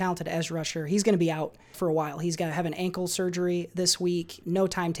 really talented edge rusher. He's going to be out for a while. He's going to have an ankle surgery this week. No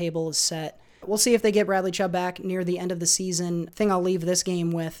timetable is set. We'll see if they get Bradley Chubb back near the end of the season. Thing I'll leave this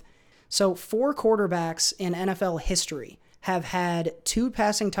game with. So 4 quarterbacks in NFL history have had 2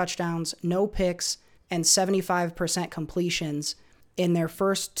 passing touchdowns, no picks, and 75% completions in their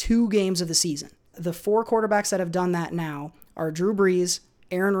first 2 games of the season. The 4 quarterbacks that have done that now are Drew Brees,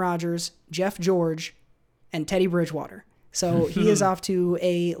 Aaron Rodgers, Jeff George, and Teddy Bridgewater. So he is off to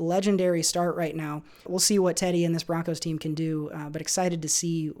a legendary start right now. We'll see what Teddy and this Broncos team can do, but excited to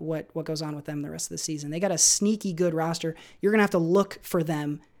see what goes on with them the rest of the season. They got a sneaky good roster. You're going to have to look for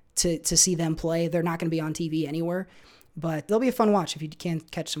them to see them play. They're not going to be on TV anywhere, but they'll be a fun watch if you can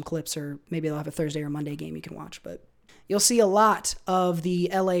catch some clips, or maybe they'll have a Thursday or Monday game you can watch. But you'll see a lot of the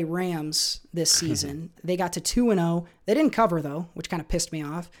LA Rams this season. They got to 2-0. They didn't cover, though, which kind of pissed me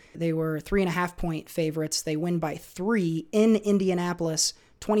off. They were 3.5-point favorites. They win by 3 in Indianapolis,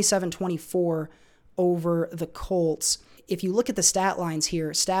 27-24 over the Colts. If you look at the stat lines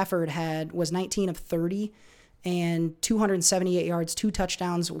here, Stafford was 19 of 30 and 278 yards, 2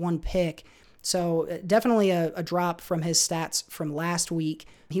 touchdowns, 1 pick. So definitely a drop from his stats from last week.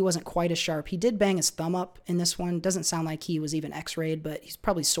 He wasn't quite as sharp. He did bang his thumb up in this one. Doesn't sound like he was even x-rayed, but he's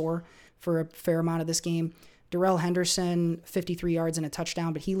probably sore for a fair amount of this game. Darrell Henderson, 53 yards and a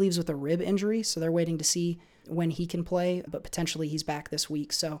touchdown, but he leaves with a rib injury, so they're waiting to see when he can play, but potentially he's back this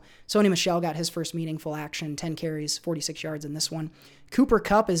week. So Sony Michel got his first meaningful action, 10 carries, 46 yards in this one. Cooper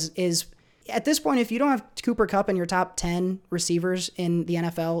Kupp is at this point, if you don't have Cooper Kupp in your top 10 receivers in the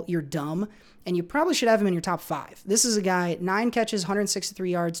NFL, you're dumb, and you probably should have him in your top 5. This is a guy, 9 catches,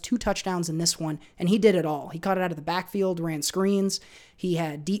 163 yards, 2 touchdowns in this one, and he did it all. He caught it out of the backfield, ran screens, he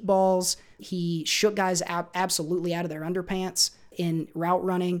had deep balls, he shook guys absolutely out of their underpants in route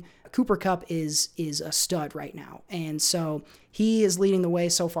running. Cooper Kupp is a stud right now, and so he is leading the way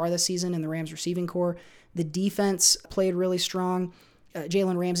so far this season in the Rams receiving corps. The defense played really strong.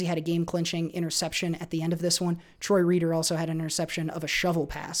 Jalen Ramsey had a game-clinching interception at the end of this one. Troy Reeder also had an interception of a shovel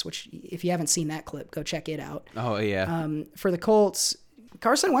pass, which if you haven't seen that clip, go check it out. Oh, yeah. For the Colts,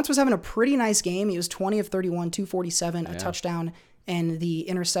 Carson Wentz was having a pretty nice game. He was 20 of 31, 247, a touchdown, and the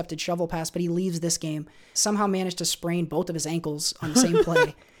intercepted shovel pass, but he leaves this game. Somehow managed to sprain both of his ankles on the same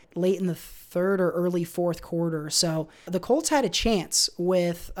play late in the third or early fourth quarter. So the Colts had a chance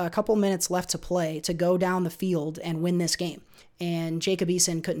with a couple minutes left to play to go down the field and win this game. And Jacob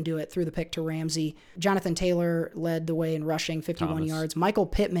Eason couldn't do it, threw the pick to Ramsey. Jonathan Taylor led the way in rushing, 51 yards. Michael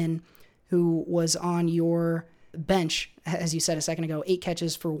Pittman, who was on your bench, as you said a second ago, 8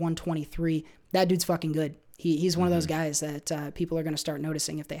 catches for 123. That dude's fucking good. He's one of those guys that people are going to start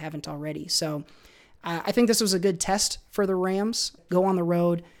noticing if they haven't already. So I think this was a good test for the Rams. Go on the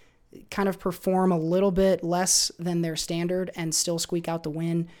road, kind of perform a little bit less than their standard and still squeak out the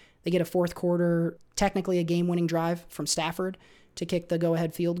win. They get a fourth quarter, technically a game-winning drive from Stafford to kick the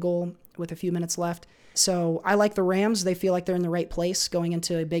go-ahead field goal with a few minutes left. So I like the Rams. They feel like they're in the right place going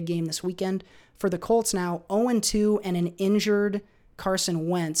into a big game this weekend. For the Colts now, 0-2 and an injured Carson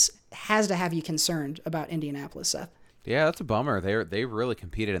Wentz has to have you concerned about Indianapolis, Seth. Yeah, that's a bummer. They really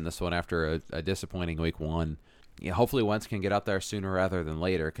competed in this one after a disappointing week 1. Yeah, hopefully Wentz can get out there sooner rather than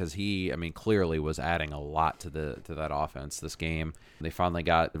later because he, clearly was adding a lot to that offense this game. They finally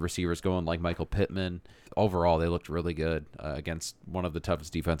got the receivers going like Michael Pittman. Overall, they looked really good against one of the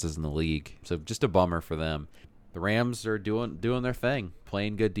toughest defenses in the league. So just a bummer for them. The Rams are doing their thing,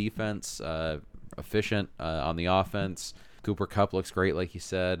 playing good defense, efficient on the offense. Cooper Kupp looks great, like you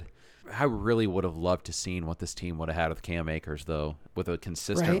said. I really would have loved to seen what this team would have had with Cam Akers, though, with a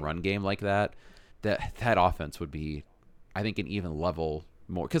consistent run game like that. That offense would be, I think, an even level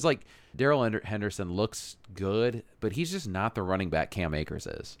more. Because, like, Darrell Henderson looks good, but he's just not the running back Cam Akers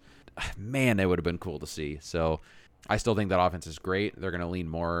is. Man, that would have been cool to see. So I still think that offense is great. They're going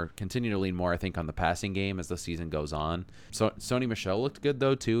to continue to lean more, I think, on the passing game as the season goes on. So Sony Michel looked good,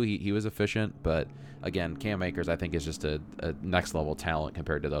 though, too. He was efficient. But, again, Cam Akers, I think, is just a next-level talent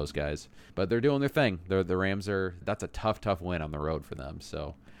compared to those guys. But they're doing their thing. The Rams that's a tough win on the road for them.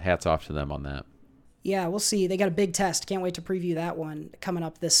 So hats off to them on that. Yeah, we'll see. They got a big test. Can't wait to preview that one coming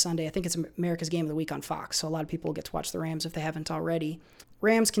up this Sunday. I think it's America's Game of the Week on Fox, so a lot of people will get to watch the Rams if they haven't already.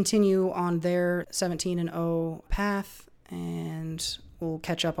 Rams continue on their 17-0 path, and we'll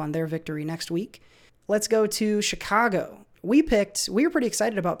catch up on their victory next week. Let's go to Chicago. We were pretty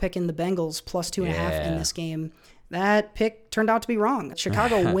excited about picking the Bengals plus 2.5 in this game. That pick turned out to be wrong.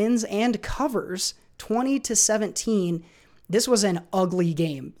 Chicago wins and covers 20-17. This was an ugly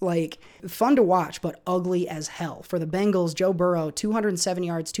game, like fun to watch, but ugly as hell. For the Bengals, Joe Burrow, 207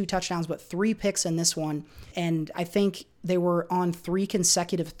 yards, 2 touchdowns, but 3 picks in this one. And I think they were on 3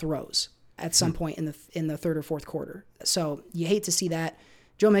 consecutive throws at some point in the third or fourth quarter. So you hate to see that.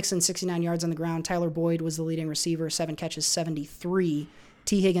 Joe Mixon, 69 yards on the ground. Tyler Boyd was the leading receiver, 7 catches, 73.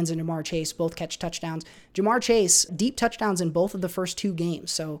 T. Higgins and Jamar Chase both catch touchdowns. Jamar Chase, deep touchdowns in both of the first 2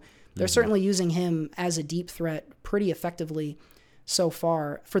 games. So they're certainly using him as a deep threat pretty effectively so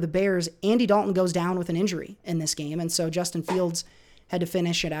far. For the Bears, Andy Dalton goes down with an injury in this game, and so Justin Fields had to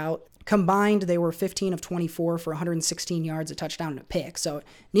finish it out. Combined, they were 15 of 24 for 116 yards, a touchdown, and a pick, so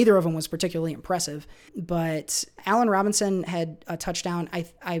neither of them was particularly impressive. But Allen Robinson had a touchdown.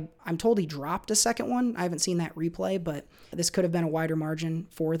 I'm told he dropped a second one. I haven't seen that replay, but this could have been a wider margin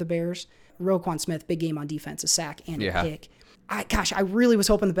for the Bears. Roquan Smith, big game on defense, a sack and a pick. I really was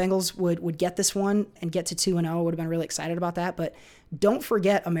hoping the Bengals would get this one and get to 2-0. I would have been really excited about that. But don't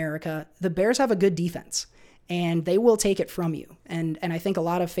forget, America, the Bears have a good defense, and they will take it from you. And I think a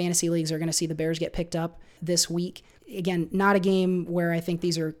lot of fantasy leagues are going to see the Bears get picked up this week. Again, not a game where I think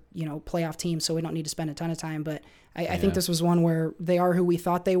these are, playoff teams, so we don't need to spend a ton of time. But I think this was one where they are who we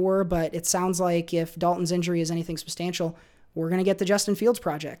thought they were. But it sounds like if Dalton's injury is anything substantial, we're going to get the Justin Fields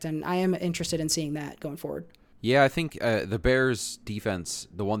project. And I am interested in seeing that going forward. Yeah, I think the Bears' defense,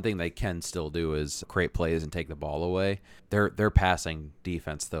 the one thing they can still do is create plays and take the ball away. Their passing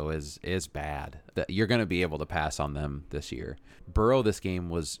defense, though, is bad. You're going to be able to pass on them this year. Burrow, this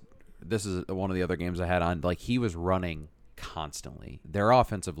is one of the other games I had on, like, he was running constantly. Their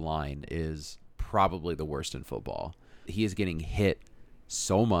offensive line is probably the worst in football. He is getting hit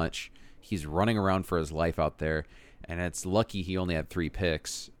so much. He's running around for his life out there, and it's lucky he only had 3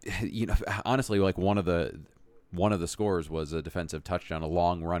 picks. Honestly, like, one of the scores was a defensive touchdown, a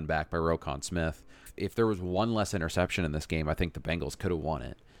long run back by Roquan Smith. If there was one less interception in this game, I think the Bengals could have won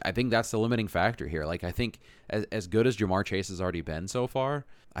it. I think that's the limiting factor here. Like, I think as good as Jamar Chase has already been so far,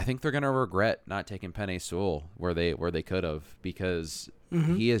 I think they're going to regret not taking Penei Sewell where they could have, because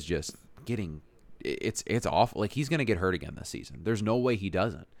he is just getting it's awful. Like, he's going to get hurt again this season. There's no way he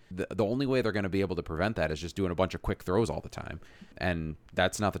doesn't. The only way they're going to be able to prevent that is just doing a bunch of quick throws all the time. And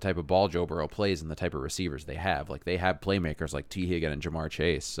that's not the type of ball Joe Burrow plays and the type of receivers they have. Like, they have playmakers like T. Higgins and Jamar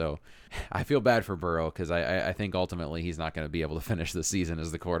Chase. So I feel bad for Burrow because I think ultimately he's not going to be able to finish the season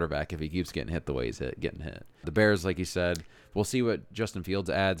as the quarterback if he keeps getting hit the way he's getting hit. The Bears, like you said, we'll see what Justin Fields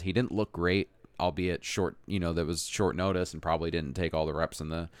adds. He didn't look great, albeit short, that was short notice and probably didn't take all the reps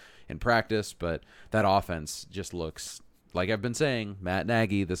in practice, but that offense just looks, like I've been saying, Matt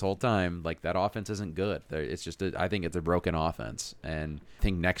Nagy this whole time, like, that offense isn't good. It's just, I think it's a broken offense, and I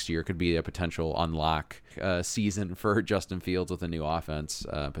think next year could be a potential unlock season for Justin Fields with a new offense,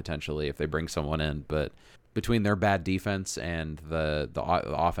 potentially, if they bring someone in. But between their bad defense and the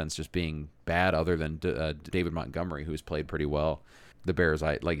offense just being bad, other than David Montgomery, who's played pretty well, the Bears,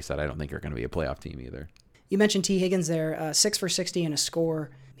 like you said, I don't think are going to be a playoff team either. You mentioned T. Higgins there, 6 for 60 and a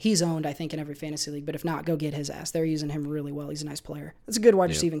score. He's owned, I think, in every fantasy league, but if not, go get his ass. They're using him really well. He's a nice player. That's a good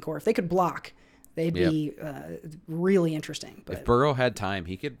wide receiving core. If they could block, they'd be really interesting. But if Burrow had time,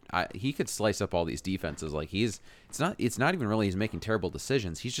 he could slice up all these defenses. Like, it's not even really he's making terrible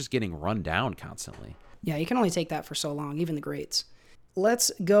decisions. He's just getting run down constantly. Yeah, you can only take that for so long, even the greats.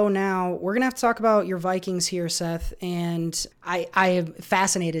 Let's go now. We're going to have to talk about your Vikings here, Seth, and I am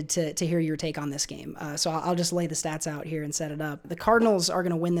fascinated to hear your take on this game. So I'll just lay the stats out here and set it up. The Cardinals are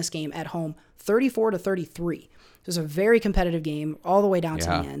going to win this game at home 34-33. It was a very competitive game all the way down to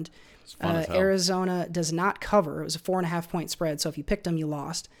the end. Arizona does not cover. It was a 4.5-point spread, so if you picked them, you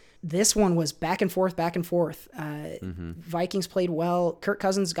lost. This one was back and forth. Vikings played well. Kirk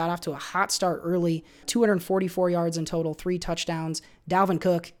Cousins got off to a hot start early, 244 yards in total, 3 touchdowns. Dalvin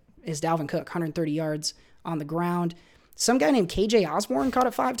Cook is Dalvin Cook, 130 yards on the ground. Some guy named KJ Osborne caught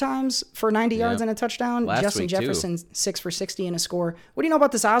it 5 times for 90 yards and a touchdown. Justin Jefferson, 6 for 60 and a score. What do you know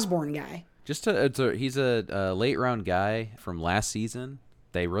about this Osborne guy? He's a late round guy from last season.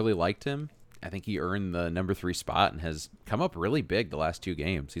 They really liked him. I think he earned the number 3 spot and has come up really big the last 2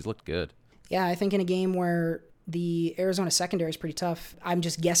 games. He's looked good. Yeah, I think in a game where the Arizona secondary is pretty tough, I'm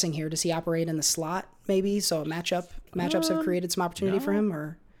just guessing here, does he operate in the slot maybe? So matchups have created some opportunity for him,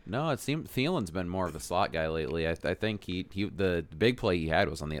 or? No, it seemed Thielen's been more of a slot guy lately. I think the big play he had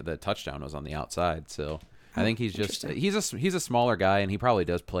was on the touchdown was on the outside. So I think he's a smaller guy, and he probably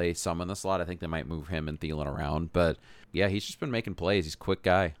does play some in the slot. I think they might move him and Thielen around, but yeah, he's just been making plays. He's a quick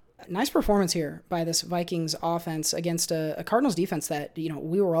guy. Nice performance here by this Vikings offense against a Cardinals defense that,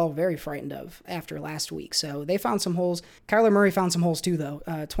 we were all very frightened of after last week. So they found some holes. Kyler Murray found some holes too, though.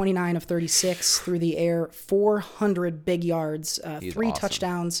 29 of 36 through the air, 400 big yards, 3 awesome.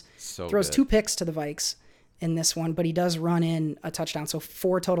 Touchdowns. So throws good. 2 picks to the Vikes in this one, but he does run in a touchdown. So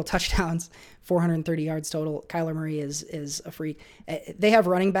 4 total touchdowns, 430 yards total. Kyler Murray is a freak. They have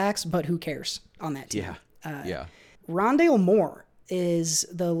running backs, but who cares on that team? Yeah. Rondale Moore is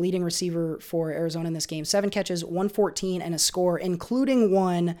the leading receiver for Arizona in this game. 7 catches, 114 and a score, including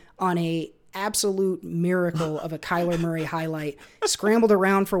one on a absolute miracle of a Kyler Murray highlight. Scrambled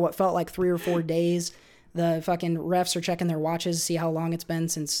around for what felt like 3 or 4 days. The fucking refs are checking their watches, see how long it's been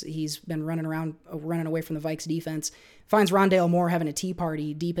since he's been running away from the Vikes defense. Finds Rondale Moore having a tea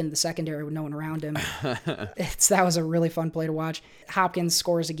party deep in the secondary with no one around him. That was a really fun play to watch. Hopkins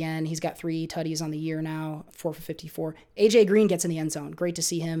scores again. He's got 3 tutties on the year now, 4 for 54. AJ Green gets in the end zone. Great to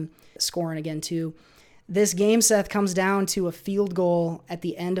see him scoring again too. This game, Seth, comes down to a field goal at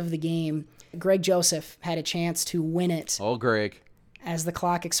the end of the game. Greg Joseph had a chance to win it. Oh, Greg. As the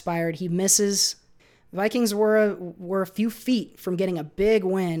clock expired, he misses. Vikings were a few feet from getting a big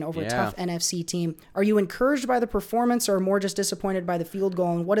win over a tough NFC team. Are you encouraged by the performance or more just disappointed by the field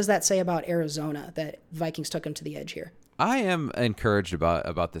goal? And what does that say about Arizona that Vikings took them to the edge here? I am encouraged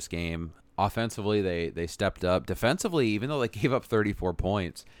about this game. Offensively, they stepped up. Defensively, even though they gave up 34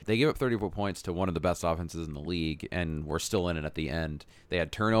 points, they gave up 34 points to one of the best offenses in the league, and we're still in it at the end. They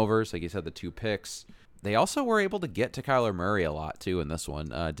had turnovers, like you said, the 2 picks. They also were able to get to Kyler Murray a lot, too, in this one.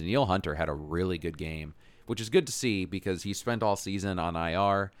 Danielle Hunter had a really good game, which is good to see because he spent all season on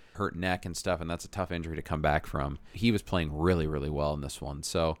IR, hurt neck and stuff, and that's a tough injury to come back from. He was playing really, really well in this one,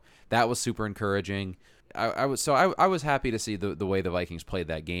 so that was super encouraging. I was happy to see the way the Vikings played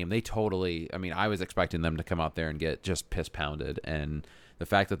that game. They totally, I was expecting them to come out there and get just piss pounded, and the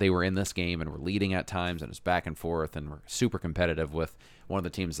fact that they were in this game and were leading at times and it's back and forth and were super competitive with one of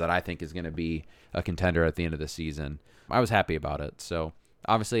the teams that I think is going to be a contender at the end of the season, I was happy about it. So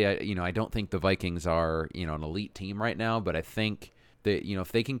obviously, I don't think the Vikings are, an elite team right now, but I think that,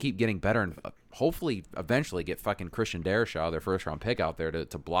 if they can keep getting better and hopefully eventually get fucking Christian Darrisaw, their first round pick, out there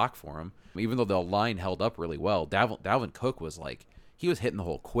to block for him, even though the line held up really well. Dalvin Cook was like, he was hitting the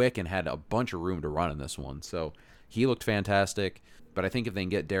hole quick and had a bunch of room to run in this one. So he looked fantastic. But I think if they can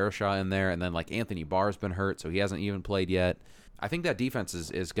get Darashaw in there, and then like Anthony Barr's been hurt, so he hasn't even played yet. I think that defense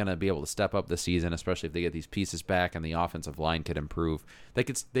is going to be able to step up this season, especially if they get these pieces back and the offensive line could improve. They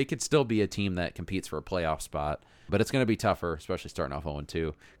could still be a team that competes for a playoff spot, but it's going to be tougher, especially starting off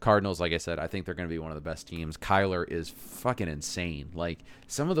 0-2. Cardinals, like I said, I think they're going to be one of the best teams. Kyler is fucking insane. Like,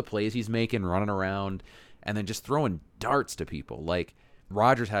 some of the plays he's making, running around, and then just throwing darts to people. Like,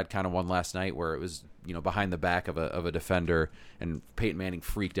 Rodgers had kind of one last night where it was, behind the back of a defender, and Peyton Manning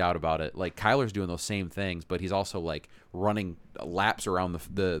freaked out about it. Like, Kyler's doing those same things, but he's also like running laps around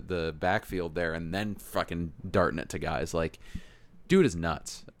the backfield there and then fucking darting it to guys. Like, dude is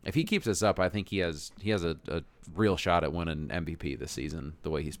nuts. If he keeps this up, I think he has a real shot at winning MVP this season the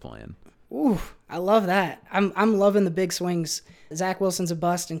way he's playing. Ooh, I love that. I'm loving the big swings. Zach Wilson's a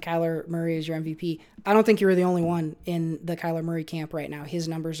bust and Kyler Murray is your MVP. I don't think you're the only one in the Kyler Murray camp right now. His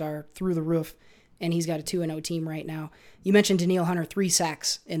numbers are through the roof, and he's got a 2-0 team right now. You mentioned Danielle Hunter, 3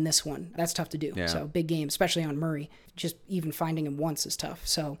 sacks in this one. That's tough to do. Yeah. So big game, especially on Murray. Just even finding him once is tough.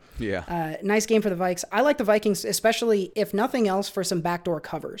 So yeah, nice game for the Vikes. I like the Vikings, especially if nothing else, for some backdoor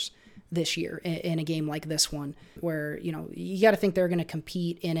covers this year in a game like this one, where you got to think they're going to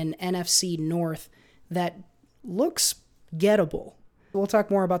compete in an NFC North that looks gettable. We'll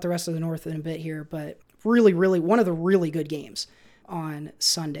talk more about the rest of the North in a bit here, but really, really one of the really good games on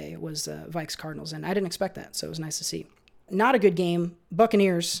Sunday was Vikes Cardinals, and I didn't expect that, so it was nice to see. Not a good game.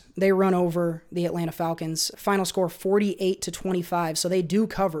 Buccaneers, they run over the Atlanta Falcons. Final score 48-25, so they do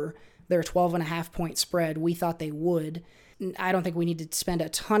cover their 12.5 point spread. We thought they would. I don't think we need to spend a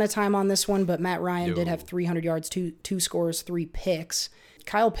ton of time on this one, but Matt Ryan did have 300 yards, two scores, 3 picks.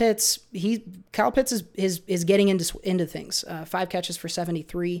 Kyle Pitts is getting into things. 5 catches for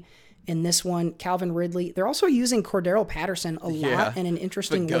 73 in this one. Calvin Ridley. They're also using Cordero Patterson a lot in an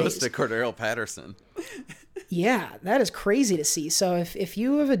interesting way. The ghost of Cordero Patterson. Yeah, that is crazy to see. So if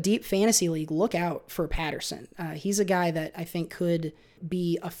you have a deep fantasy league, look out for Patterson. He's a guy that I think could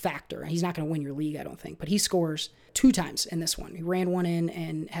be a factor. He's not going to win your league, I don't think, but he scores 2 times in this one. He ran one in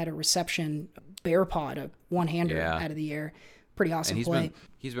and had a reception, bear pawed, a one-hander out of the air. Pretty awesome play.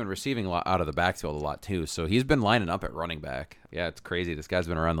 He's been receiving a lot out of the backfield a lot too, so he's been lining up at running back. Yeah, it's crazy. This guy's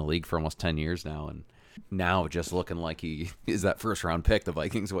been around the league for almost 10 years now, and now just looking like he is that first-round pick the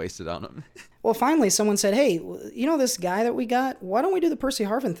Vikings wasted on him. Well, finally, someone said, hey, this guy that we got, why don't we do the Percy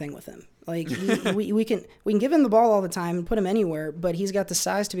Harvin thing with him? Like, we can give him the ball all the time and put him anywhere, but he's got the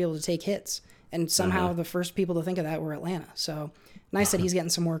size to be able to take hits. And somehow the first people to think of that were Atlanta. So nice that he's getting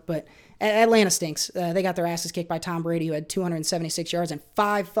some work, but Atlanta stinks. They got their asses kicked by Tom Brady, who had 276 yards and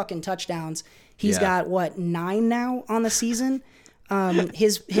 5 fucking touchdowns. He's got, 9 now on the season?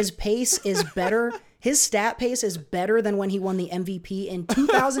 His pace is better. His stat pace is better than when he won the MVP in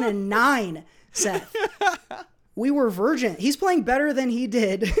 2009, Seth. We were virgin. He's playing better than he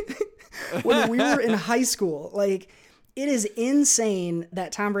did when we were in high school. Like, it is insane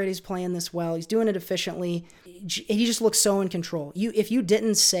that Tom Brady's playing this well. He's doing it efficiently. He just looks so in control. If you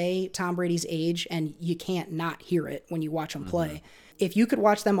didn't say Tom Brady's age, and you can't not hear it when you watch him play, if you could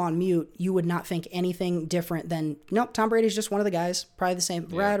watch them on mute, you would not think anything different than, nope, Tom Brady's just one of the guys, probably the same,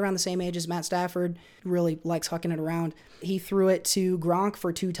 right around the same age as Matt Stafford, really likes hucking it around. He threw it to Gronk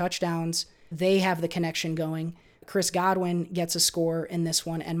for 2 touchdowns. They have the connection going. Chris Godwin gets a score in this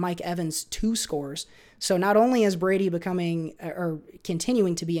one, and Mike Evans 2 scores. So not only is Brady becoming or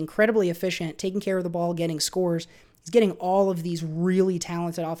continuing to be incredibly efficient, taking care of the ball, getting scores, he's getting all of these really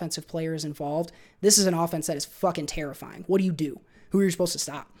talented offensive players involved. This is an offense that is fucking terrifying. What do you do? Who are you supposed to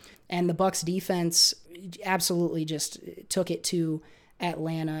stop? And the Bucs defense absolutely just took it to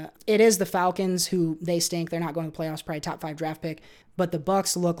Atlanta. It is the Falcons who they stink. They're not going to the playoffs, probably top 5 draft pick. But the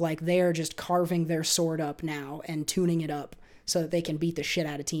Bucs look like they're just carving their sword up now and tuning it up so that they can beat the shit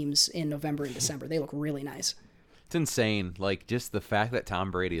out of teams in November and December. They look really nice. It's insane. Like, just the fact that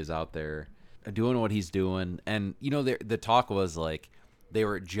Tom Brady is out there doing what he's doing. And, the talk was like they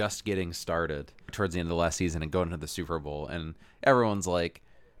were just getting started towards the end of the last season and going to the Super Bowl. And everyone's like,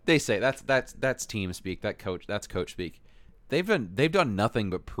 they say that's team speak, that's coach speak. They've done nothing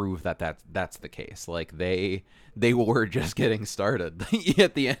but prove that's the case. Like, they were just getting started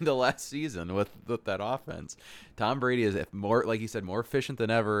at the end of last season with that offense. Tom Brady is more, like you said, more efficient than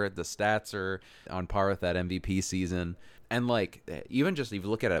ever. The stats are on par with that MVP season. And like, even just if you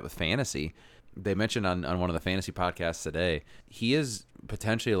look at it with fantasy, they mentioned on one of the fantasy podcasts today, he is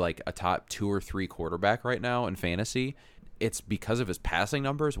potentially like a top 2 or 3 quarterback right now in fantasy. It's because of his passing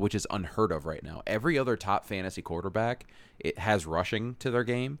numbers, which is unheard of right now. Every other top fantasy quarterback, it has rushing to their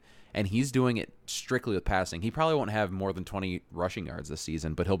game, and he's doing it strictly with passing. He probably won't have more than 20 rushing yards this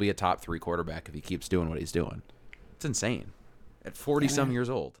season, but he'll be a top 3 quarterback if he keeps doing what he's doing. It's insane at 40-some years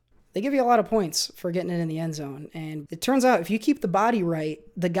old. They give you a lot of points for getting it in the end zone. And it turns out if you keep the body right,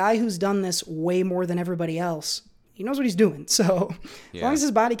 the guy who's done this way more than everybody else, he knows what he's doing. So as long as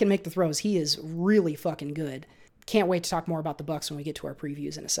his body can make the throws, he is really fucking good. Can't wait to talk more about the Bucs when we get to our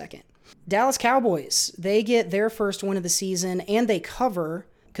previews in a second. Dallas Cowboys, they get their first win of the season, and they cover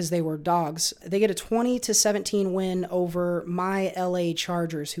because they were dogs. They get a 20-17 win over my LA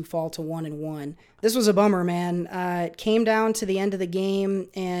Chargers, who fall to 1-1. This was a bummer, man. It came down to the end of the game,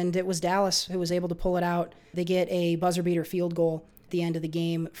 and it was Dallas who was able to pull it out. They get a buzzer beater field goal at the end of the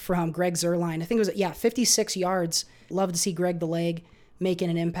game from Greg Zuerlein. I think it was 56 yards. Love to see Greg the Leg making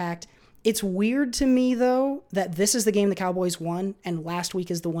an impact. It's weird to me, though, that this is the game the Cowboys won, and last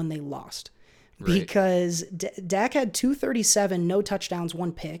week is the one they lost. Right. Because Dak had 237, no touchdowns,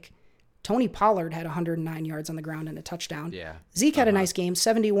 1 pick. Tony Pollard had 109 yards on the ground and a touchdown. Yeah. Zeke had a nice game,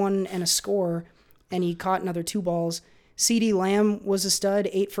 71 and a score, and he caught another 2 balls. CeeDee Lamb was a stud,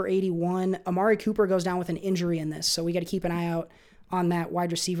 8 for 81. Amari Cooper goes down with an injury in this, so we got to keep an eye out on that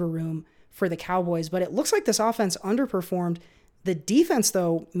wide receiver room for the Cowboys. But it looks like this offense underperformed. The defense,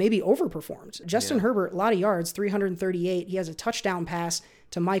 though, maybe overperformed. Justin Herbert, a lot of yards, 338. He has a touchdown pass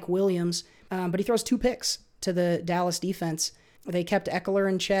to Mike Williams, but he throws 2 picks to the Dallas defense. They kept Eckler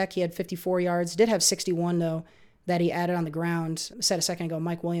in check. He had 54 yards. Did have 61, though, that he added on the ground. Said a second ago,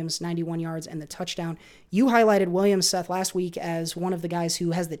 Mike Williams, 91 yards and the touchdown. You highlighted Williams, Seth, last week as one of the guys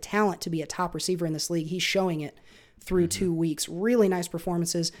who has the talent to be a top receiver in this league. He's showing it through 2 weeks. Really nice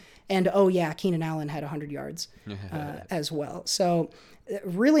performances. And, Keenan Allen had 100 yards as well. So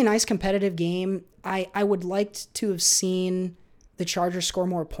really nice competitive game. I would like to have seen the Chargers score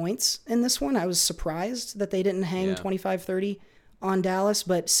more points in this one. I was surprised that they didn't hang 25-30 on Dallas,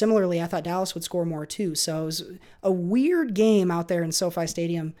 but similarly, I thought Dallas would score more too. So it was a weird game out there in SoFi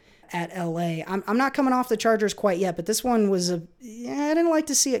Stadium at LA. I'm not coming off the Chargers quite yet, but this one was I didn't like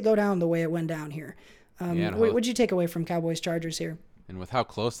to see it go down the way it went down here. What'd you take away from Cowboys-Chargers here? And with how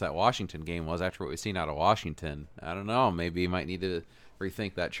close that Washington game was after what we've seen out of Washington, I don't know, maybe you might need to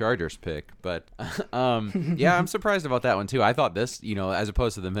rethink that Chargers pick. But, I'm surprised about that one, too. I thought this, as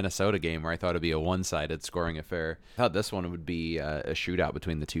opposed to the Minnesota game where I thought it'd be a one-sided scoring affair, I thought this one would be a shootout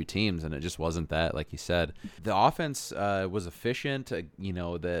between the two teams, and it just wasn't that, like you said. The offense was efficient.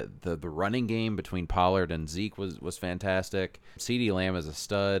 The running game between Pollard and Zeke was fantastic. CeeDee Lamb is a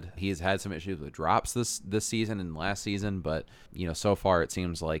stud. He's had some issues with drops this season and last season, but, so far it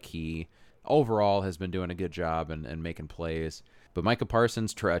seems like he overall has been doing a good job and making plays. But Micah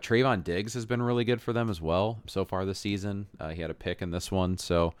Parsons, Trayvon Diggs has been really good for them as well so far this season. He had a pick in this one.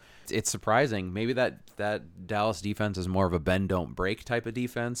 So it's surprising. Maybe that Dallas defense is more of a bend, don't break type of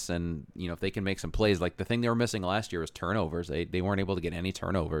defense. And, if they can make some plays, like the thing they were missing last year was turnovers. They weren't able to get any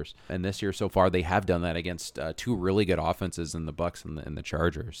turnovers. And this year so far, they have done that against 2 really good offenses in the Bucs and the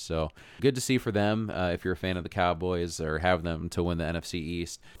Chargers. So good to see for them if you're a fan of the Cowboys or have them to win the NFC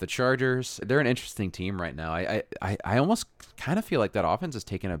East. The Chargers, they're an interesting team right now. I almost kind of feel like that offense has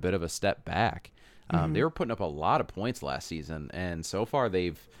taken a bit of a step back. They were putting up a lot of points last season, and so far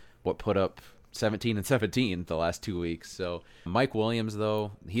they've put up 17 and 17 the last 2 weeks. So Mike Williams,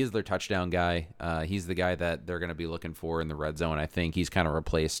 though, he is their touchdown guy. He's the guy that they're going to be looking for in the red zone. I think he's kind of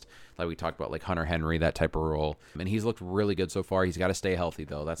replaced, like we talked about, like Hunter Henry, that type of role. And he's looked really good so far. He's got to stay healthy,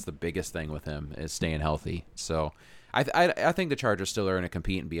 though. That's the biggest thing with him, is staying healthy. So I think the Chargers still are going to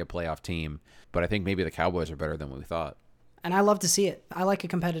compete and be a playoff team, but I think maybe the Cowboys are better than we thought. And I love to see it. I like a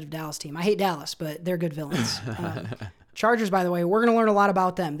competitive Dallas team. I hate Dallas, but they're good villains. Chargers, by the way, we're going to learn a lot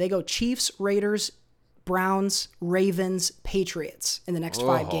about them. They go Chiefs, Raiders, Browns, Ravens, Patriots in the next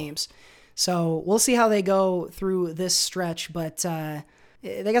 5 games. So we'll see how they go through this stretch, but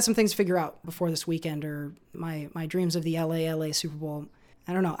they got some things to figure out before this weekend, or my dreams of the LA Super Bowl.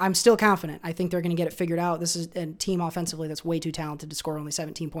 I don't know. I'm still confident. I think they're going to get it figured out. This is a team offensively that's way too talented to score only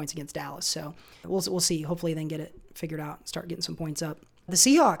 17 points against Dallas. So we'll see. Hopefully they can get it figured out and start getting some points up. The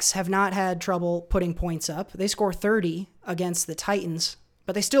Seahawks have not had trouble putting points up. They score 30 against the Titans,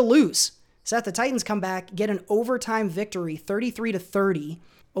 but they still lose. Seth, the Titans come back, get an overtime victory, 33-30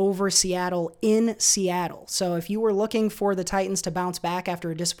 over Seattle in Seattle. So if you were looking for the Titans to bounce back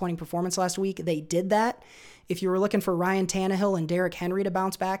after a disappointing performance last week, they did that. If you were looking for Ryan Tannehill and Derrick Henry to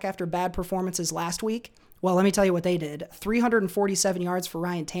bounce back after bad performances last week, well, let me tell you what they did. 347 yards for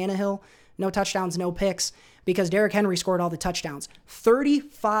Ryan Tannehill, no touchdowns, no picks, because Derrick Henry scored all the touchdowns.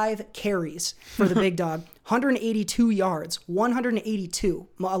 35 carries for the big dog, 182 yards, 182.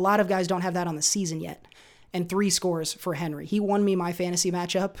 A lot of guys don't have that on the season yet. and 3 scores for Henry. He won me my fantasy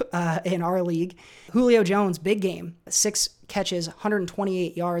matchup in our league. Julio Jones, big game, 6 catches,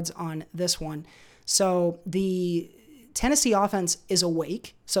 128 yards on this one. So the Tennessee offense is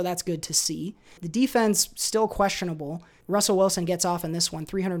awake, so that's good to see. The defense, still questionable. Russell Wilson gets off in this one,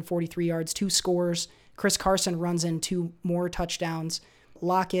 343 yards, 2 scores. Chris Carson runs in 2 more touchdowns.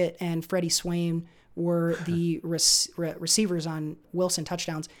 Lockett and Freddie Swain were the receivers on Wilson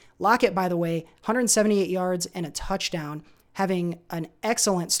touchdowns. Lockett, by the way, 178 yards and a touchdown, having an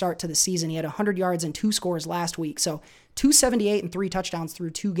excellent start to the season. He had 100 yards and 2 scores last week, so 278 and 3 touchdowns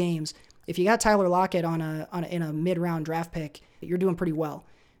through 2 games. If you got Tyler Lockett in a mid-round draft pick, you're doing pretty well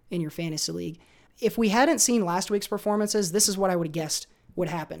in your fantasy league. If we hadn't seen last week's performances, this is what I would have guessed would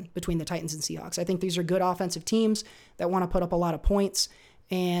happen between the Titans and Seahawks. I think these are good offensive teams that want to put up a lot of points,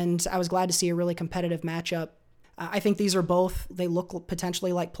 and I was glad to see a really competitive matchup. I think these are both, they look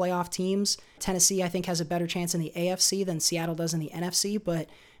potentially like playoff teams. Tennessee, I think, has a better chance in the AFC than Seattle does in the NFC, but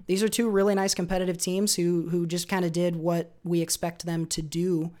these are 2 really nice competitive teams who just kind of did what we expect them to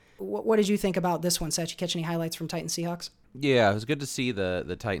do. What did you think about this one, Seth? You catch any highlights from Titans Seahawks? Yeah, it was good to see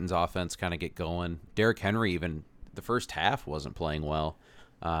the Titans offense kind of get going. Derrick Henry, even the first half, wasn't playing well.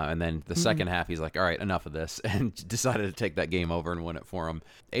 And then the second half, he's like, all right, enough of this, and decided to take that game over and win it for him.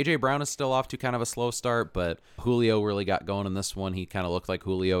 A.J. Brown is still off to kind of a slow start, but Julio really got going in this one. He kind of looked like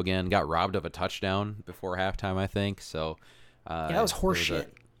Julio again. Got robbed of a touchdown before halftime, I think. So yeah, that was horseshit.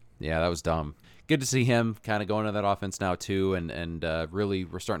 Yeah, that was dumb. Good to see him kind of going to that offense now too, and really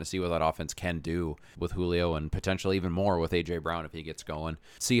we're starting to see what that offense can do with Julio, and potentially even more with A.J. Brown if he gets going.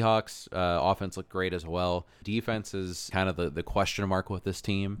 Seahawks offense looked great as well. Defense is kind of the question mark with this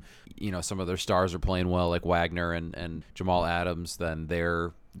team. You know, some of their stars are playing well, like Wagner and Jamal Adams. Then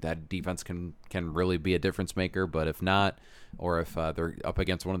that defense can really be a difference maker. But if not, or if they're up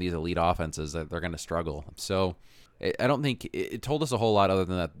against one of these elite offenses, they're going to struggle. So I don't think it told us a whole lot other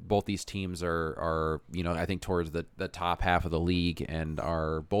than that both these teams are I think towards the top half of the league and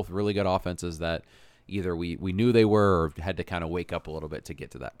are both really good offenses that either we knew they were or had to kind of wake up a little bit to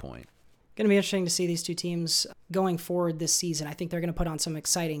get to that point. Going to be interesting to see these 2 teams going forward this season. I think they're going to put on some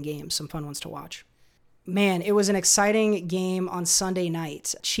exciting games, some fun ones to watch. Man, it was an exciting game on Sunday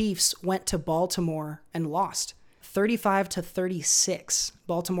night. Chiefs went to Baltimore and lost 35-36.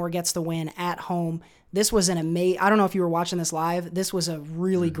 Baltimore gets the win at home. This was an amazing, I don't know if you were watching this live. This was a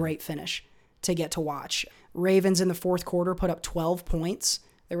really great finish to get to watch. Ravens in the 4th quarter put up 12 points.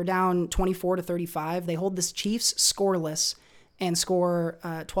 They were down 24-35. They hold the Chiefs scoreless and score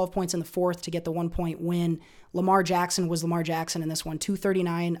 12 points in the 4th to get the 1-point win. Lamar Jackson was Lamar Jackson in this one,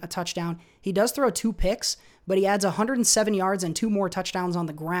 239, a touchdown. He does throw 2 picks, but he adds 107 yards and 2 more touchdowns on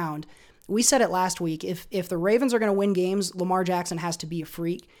the ground. We said it last week. If the Ravens are going to win games, Lamar Jackson has to be a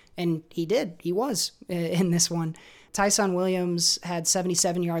freak, and he did. He was in this one. Tyson Williams had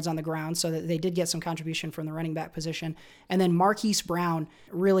 77 yards on the ground, so that they did get some contribution from the running back position. And then Marquise Brown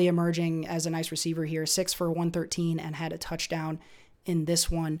really emerging as a nice receiver here, 6 for 113 and had a touchdown in this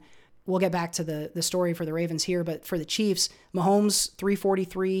one. We'll get back to the story for the Ravens here, but for the Chiefs, Mahomes,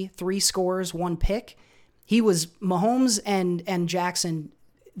 343, 3 scores, 1 pick. Mahomes and Jackson,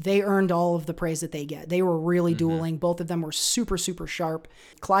 they earned all of the praise that they get. They were really dueling. Both of them were super, super sharp.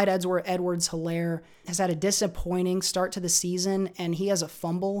 Clyde Edwards-Helaire has had a disappointing start to the season, and he has a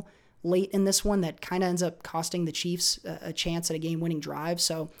fumble late in this one that kind of ends up costing the Chiefs a chance at a game-winning drive.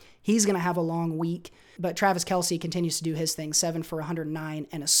 So he's going to have a long week. But Travis Kelce continues to do his thing, 7 for 109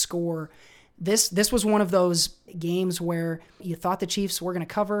 and a score. This was one of those games where you thought the Chiefs were going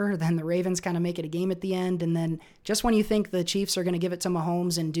to cover, then the Ravens kind of make it a game at the end, and then just when you think the Chiefs are going to give it to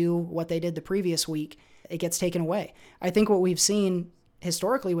Mahomes and do what they did the previous week, it gets taken away. I think what we've seen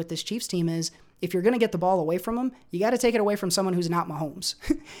historically with this Chiefs team is if you're going to get the ball away from them, you got to take it away from someone who's not Mahomes.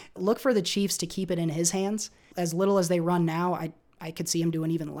 Look for the Chiefs to keep it in his hands. As little as they run now, I could see him doing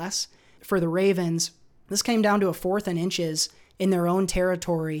even less. For the Ravens, this came down to a 4th and inches in their own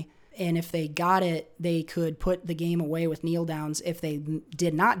territory. And if they got it, they could put the game away with kneel downs. If they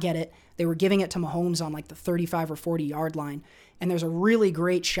did not get it, they were giving it to Mahomes on like the 35 or 40 yard line. And there's a really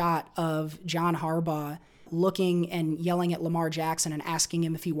great shot of John Harbaugh looking and yelling at Lamar Jackson and asking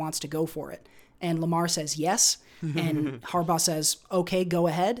him if he wants to go for it. And Lamar says yes. And Harbaugh says, okay, go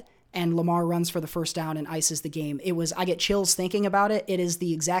ahead. And Lamar runs for the first down and ices the game. I get chills thinking about it. It is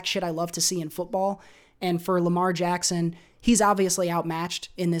the exact shit I love to see in football. And for Lamar Jackson, he's obviously outmatched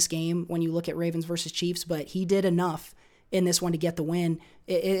in this game when you look at Ravens versus Chiefs, but he did enough in this one to get the win.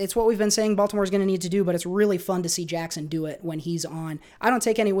 It's what we've been saying Baltimore's going to need to do, but it's really fun to see Jackson do it when he's on. I don't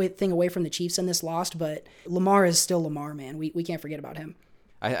take anything away from the Chiefs in this loss, but Lamar is still Lamar, man. We can't forget about him.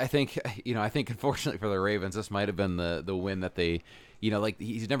 I think, I think unfortunately for the Ravens, this might have been the win that they, like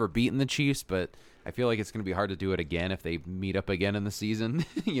he's never beaten the Chiefs, but I feel like it's going to be hard to do it again if they meet up again in the season,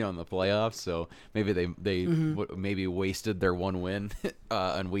 in the playoffs. So maybe they maybe wasted their one win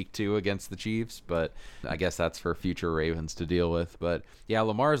in week 2 against the Chiefs, but I guess that's for future Ravens to deal with. But yeah,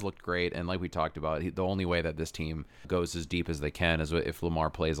 Lamar's looked great, and like we talked about, the only way that this team goes as deep as they can is if Lamar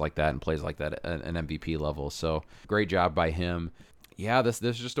plays like that and plays like that at an MVP level. So great job by him. Yeah, this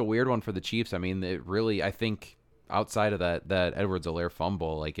is just a weird one for the Chiefs. I mean, it really, I think, outside of that Edwards-Helaire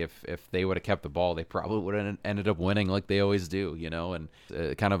fumble, like if they would have kept the ball, they probably would have ended up winning like they always do, and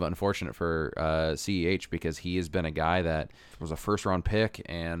kind of unfortunate for CEH because he has been a guy that was a first-round pick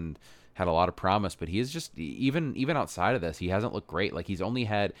and had a lot of promise, but he is just, even outside of this, he hasn't looked great. Like he's only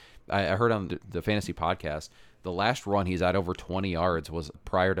had, I heard on the fantasy podcast, the last run he's at over 20 yards was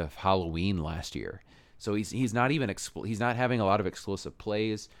prior to Halloween last year. So he's not even he's not having a lot of explosive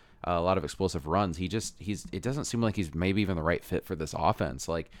plays, a lot of explosive runs. It doesn't seem like he's maybe even the right fit for this offense.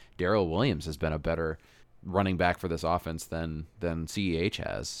 Like Darrell Williams has been a better running back for this offense than CEH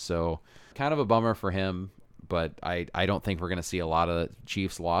has. So kind of a bummer for him, but I don't think we're going to see a lot of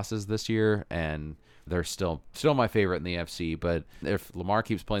Chiefs losses this year, and they're still my favorite in the NFC. But if Lamar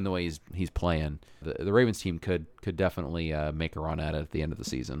keeps playing the way he's playing, the Ravens team could definitely make a run at it at the end of the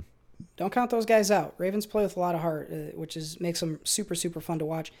season. Don't count those guys out. Ravens play with a lot of heart, which makes them super, super fun to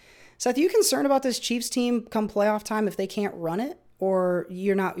watch. Seth, are you concerned about this Chiefs team come playoff time if they can't run it? Or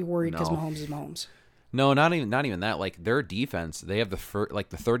you're not worried because Mahomes is Mahomes? No, not even that. Like their defense, they have the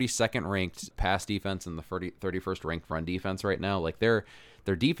 32nd ranked pass defense and the 31st ranked run defense right now. Like their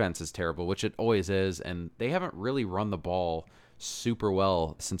defense is terrible, which it always is, and they haven't really run the ball super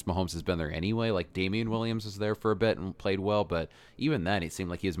well since Mahomes has been there anyway. Like Damian Williams was there for a bit and played well, but even then it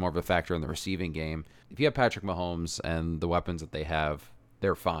seemed like he was more of a factor in the receiving game. If you have Patrick Mahomes and the weapons that they have,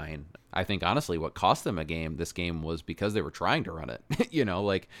 they're fine. I think honestly what cost them this game was because they were trying to run it.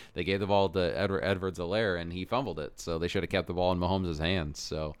 Like they gave the ball to Edwards-Helaire and he fumbled it, so they should have kept the ball in Mahomes' hands.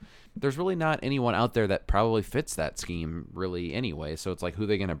 So there's really not anyone out there that probably fits that scheme really anyway, so it's like who are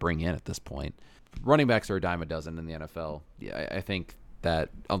they going to bring in at this point? Running backs are a dime a dozen in the NFL. Yeah, I think that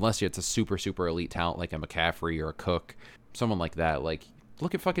unless it's a super, super elite talent like a McCaffrey or a Cook, someone like that, like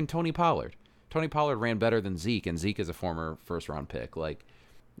look at fucking Tony Pollard. Tony Pollard ran better than Zeke, and Zeke is a former first-round pick. Like,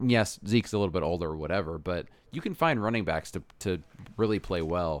 yes, Zeke's a little bit older or whatever, but you can find running backs to really play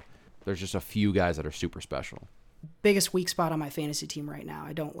well. There's just a few guys that are super special. Biggest weak spot on my fantasy team right now.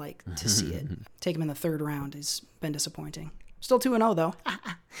 I don't like to see it. Take him in the 3rd round has been disappointing. Still 2-0, though.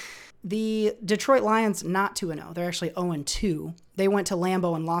 The Detroit Lions, not 2-0. They're actually 0-2. They went to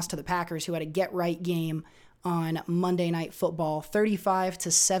Lambeau and lost to the Packers, who had a get-right game on Monday Night Football,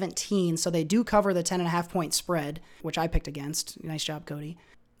 35-17. So they do cover the 10.5-point spread, which I picked against. Nice job, Cody.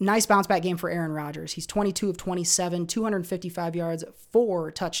 Nice bounce-back game for Aaron Rodgers. He's 22 of 27, 255 yards, 4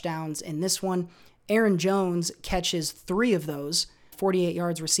 touchdowns in this one. Aaron Jones catches 3 of those, 48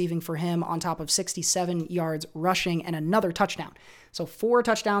 yards receiving for him on top of 67 yards rushing and another touchdown. So 4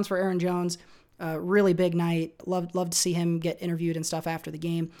 touchdowns for Aaron Jones. Really big night. Loved to see him get interviewed and stuff after the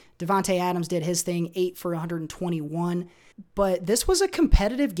game. Devontae Adams did his thing, 8 for 121. But this was a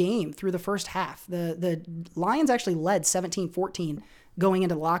competitive game through the first half. The Lions actually led 17-14 going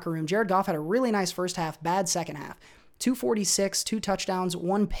into the locker room. Jared Goff had a really nice first half, bad second half. 246, 2 touchdowns,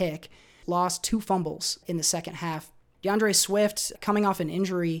 1 pick. Lost 2 fumbles in the second half. DeAndre Swift, coming off an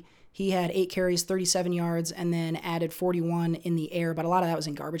injury, he had 8 carries, 37 yards, and then added 41 in the air, but a lot of that was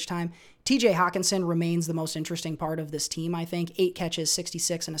in garbage time. TJ Hawkinson remains the most interesting part of this team, I think. 8 catches,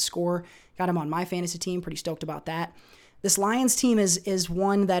 66, and a score. Got him on my fantasy team. Pretty stoked about that. This Lions team is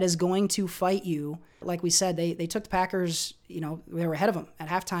one that is going to fight you. Like we said, they took the Packers, they were ahead of them at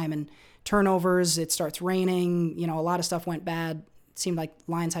halftime, and turnovers, it starts raining, a lot of stuff went bad. It seemed like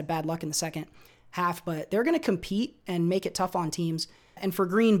Lions had bad luck in the second half, but they're going to compete and make it tough on teams. And for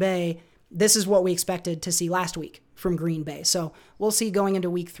Green Bay, this is what we expected to see last week from Green Bay. So we'll see going into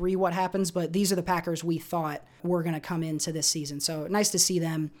week 3 what happens, but these are the Packers we thought were going to come into this season. So nice to see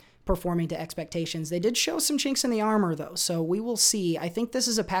them performing to expectations. They did show some chinks in the armor, though, so we will see. I think this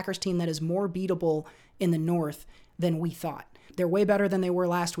is a Packers team that is more beatable in the North than we thought. They're way better than they were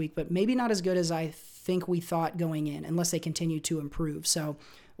last week, but maybe not as good as I think we thought going in, unless they continue to improve. So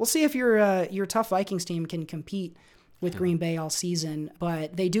we'll see if your tough Vikings team can compete with Green Bay all season,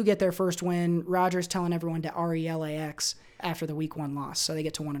 but they do get their first win. Rodgers telling everyone to RELAX after the week 1 loss, so they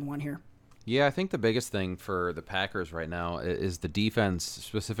get to 1-1 here. Yeah, I think the biggest thing for the Packers right now is the defense.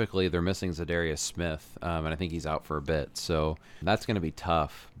 Specifically, they're missing Zadarius Smith, and I think he's out for a bit, so that's going to be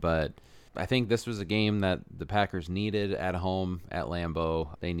tough. But I think this was a game that the Packers needed at home at Lambeau.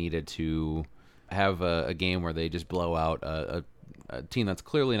 They needed to have a game where they just blow out a team that's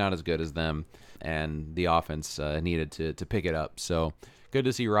clearly not as good as them, and the offense needed to pick it up. So good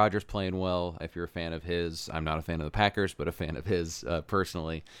to see Rodgers playing well. If you're a fan of his, I'm not a fan of the Packers, but a fan of his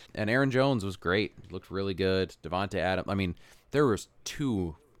personally. And Aaron Jones was great. Looked really good. Devontae Adams. I mean, there was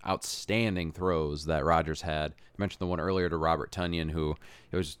 2 outstanding throws that Rodgers had. I mentioned the one earlier to Robert Tonyan, who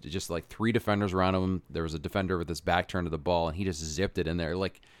it was just like 3 defenders around him. There was a defender with his back turned to the ball, and he just zipped it in there.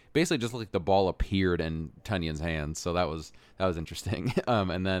 Like basically just looked like the ball appeared in Tunyan's hands. So that was interesting.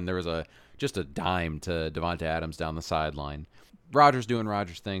 And then there was just a dime to Devontae Adams down the sideline. Rodgers doing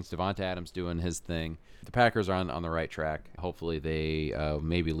Rodgers things, Devontae Adams doing his thing. The Packers are on the right track. Hopefully they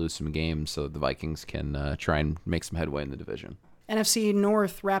maybe lose some games so that the Vikings can try and make some headway in the division. NFC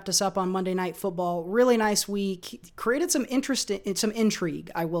North wrapped us up on Monday Night Football. Really nice week. Created some intrigue,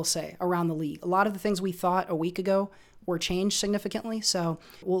 I will say, around the league. A lot of the things we thought a week ago were changed significantly. So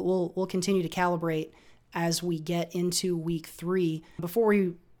we'll continue to calibrate as we get into week 3. Before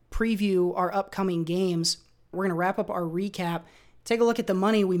we preview our upcoming games, we're going to wrap up our recap. Take a look at the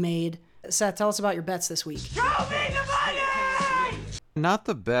money we made. Seth, tell us about your bets this week. Show me the money! Not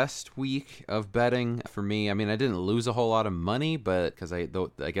the best week of betting for me. I mean, I didn't lose a whole lot of money, but because I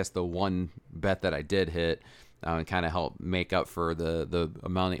guess the one bet that I did hit kind of helped make up for the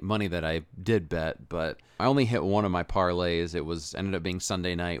amount of money that I did bet. But I only hit one of my parlays. It ended up being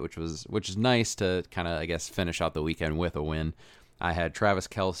Sunday night, which is nice to kind of, I guess, finish out the weekend with a win. I had Travis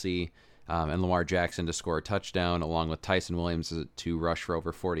Kelce and Lamar Jackson to score a touchdown, along with Tyson Williams to rush for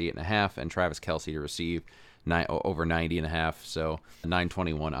over 48.5, and Travis Kelce to receive over 90.5, so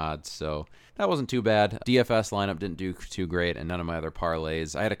 921 odds. So that wasn't too bad. DFS lineup didn't do too great, and none of my other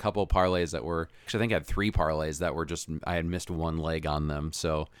parlays. I had a couple of parlays that were, actually I think I had 3 parlays that were just, I had missed one leg on them,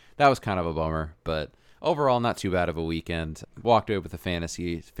 so that was kind of a bummer, but overall not too bad of a weekend. Walked away with a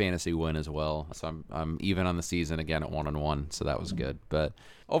fantasy win as well, so I'm even on the season again at 1-1, so that was good. But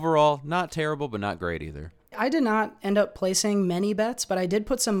overall, not terrible, but not great either. I did not end up placing many bets, but I did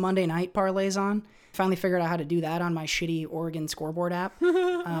put some Monday night parlays on. Finally figured out how to do that on my shitty Oregon scoreboard app.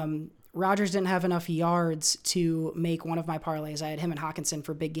 Rodgers didn't have enough yards to make one of my parlays. I had him and Hawkinson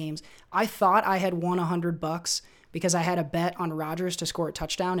for big games. I thought I had won $100 because I had a bet on Rodgers to score a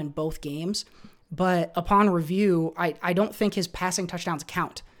touchdown in both games. But upon review, I don't think his passing touchdowns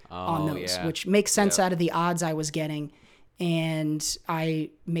count on those, which makes sense out of the odds I was getting. And I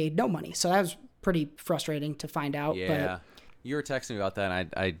made no money. So that was pretty frustrating to find out. Yeah. But you were texting me about that,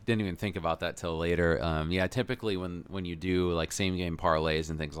 and I didn't even think about that till later. Typically when you do like same game parlays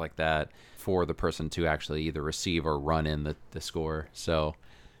and things like that, for the person to actually either receive or run in the score. So,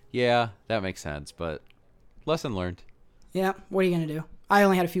 yeah, that makes sense. But lesson learned. Yeah, what are you going to do? I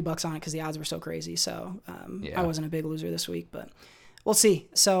only had a few bucks on it because the odds were so crazy. So I wasn't a big loser this week, but we'll see.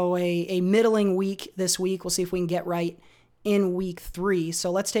 So a middling week this week. We'll see if we can get right in week 3. So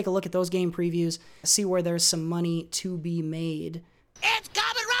let's take a look at those game previews, see where there's some money to be made. It's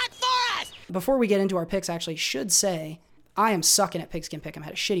coming right for us! Before we get into our picks, I actually should say I am sucking at Pigskin Pick'em.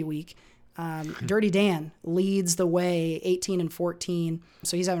 Had a shitty week. Dirty Dan leads the way, 18-14.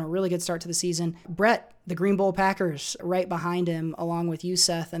 So he's having a really good start to the season. Brett, the Green Bowl Packers, right behind him, along with you,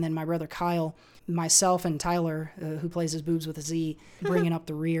 Seth, and then my brother Kyle, myself, and Tyler, who plays his boobs with a Z, bringing up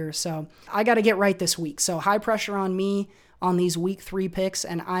the rear. So I got to get right this week. So high pressure on me on these week 3 picks,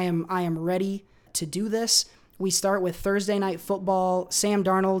 and I am ready to do this. We start with Thursday Night Football. Sam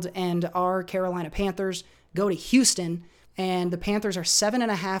Darnold and our Carolina Panthers go to Houston, and the Panthers are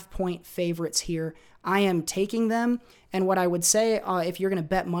 7.5-point favorites here. I am taking them, and what I would say, if you're going to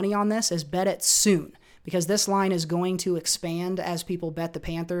bet money on this, is bet it soon, because this line is going to expand as people bet the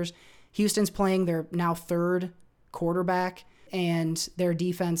Panthers. Houston's playing their now 3rd quarterback, and their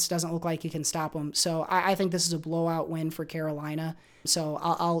defense doesn't look like you can stop them. So I think this is a blowout win for Carolina. So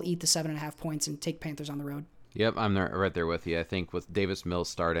I'll eat the 7.5 points and take Panthers on the road. Yep, I'm right there with you. I think with Davis Mills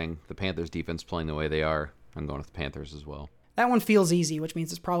starting, the Panthers defense playing the way they are, I'm going with the Panthers as well. That one feels easy, which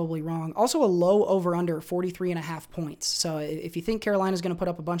means it's probably wrong. Also a low over-under, 43.5 points. So if you think Carolina's going to put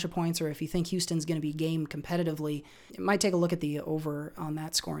up a bunch of points, or if you think Houston's going to be game competitively, it might take a look at the over on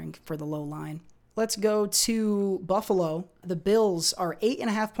that scoring for the low line. Let's go to Buffalo. The Bills are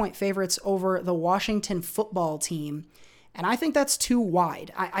 8.5-point favorites over the Washington football team. And I think that's too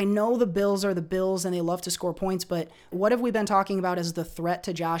wide. I know the Bills are the Bills and they love to score points, but what have we been talking about as the threat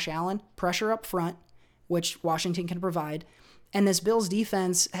to Josh Allen? Pressure up front, which Washington can provide. And this Bills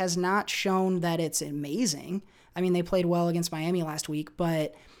defense has not shown that it's amazing. I mean, they played well against Miami last week,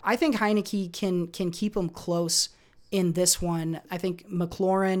 but I think Heineke can keep them close in this one. I think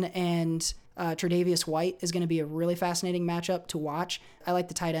McLaurin and Tre'Davious White is going to be a really fascinating matchup to watch. I like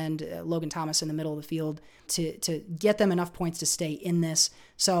the tight end, Logan Thomas, in the middle of the field to get them enough points to stay in this.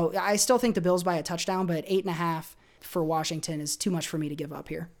 So I still think the Bills by a touchdown, but 8.5 for Washington is too much for me to give up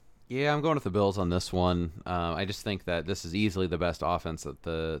here. Yeah, I'm going with the Bills on this one. I just think that this is easily the best offense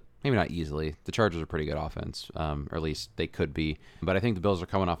that maybe not easily. The Chargers are pretty good offense, or at least they could be. But I think the Bills are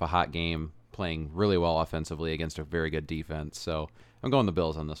coming off a hot game, playing really well offensively against a very good defense. So I'm going the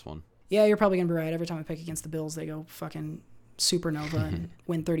Bills on this one. Yeah, you're probably going to be right. Every time I pick against the Bills, they go fucking supernova and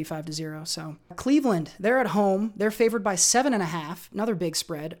win 35-0. So Cleveland, they're at home. They're favored by 7.5, another big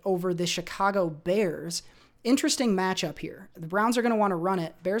spread, over the Chicago Bears. Interesting matchup here. The Browns are going to want to run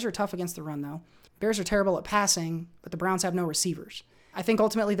it. Bears are tough against the run, though. Bears are terrible at passing, but the Browns have no receivers. I think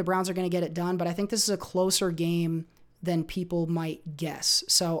ultimately the Browns are going to get it done, but I think this is a closer game than people might guess.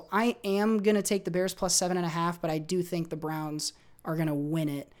 So I am going to take the Bears plus 7.5, but I do think the Browns are going to win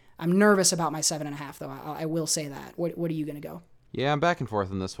it. I'm nervous about my 7.5, though. I will say that. What are you going to go? Yeah, I'm back and forth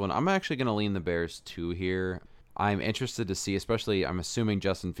on this one. I'm actually going to lean the Bears 2 here. I'm interested to see, especially I'm assuming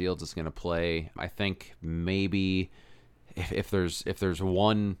Justin Fields is going to play. I think maybe if there's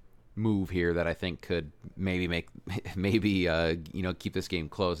one move here that I think could maybe keep this game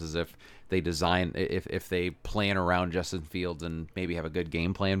close, is if they plan around Justin Fields and maybe have a good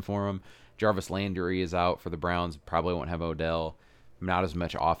game plan for him. Jarvis Landry is out for the Browns. Probably won't have Odell. Not as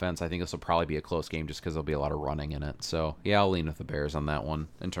much offense. I think this will probably be a close game just because there'll be a lot of running in it. So yeah, I'll lean with the Bears on that one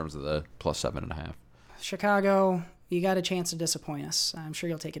in terms of the plus 7.5. Chicago, you got a chance to disappoint us. I'm sure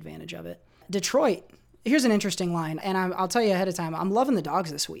you'll take advantage of it. Detroit, here's an interesting line, and I'll tell you ahead of time, I'm loving the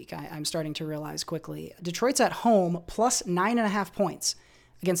dogs this week. I'm starting to realize quickly. Detroit's at home, plus 9.5 points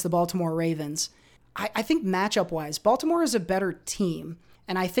against the Baltimore Ravens. I think matchup-wise, Baltimore is a better team,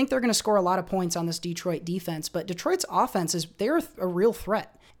 and I think they're going to score a lot of points on this Detroit defense, but Detroit's offense they're a real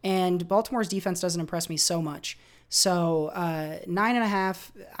threat, and Baltimore's defense doesn't impress me so much. So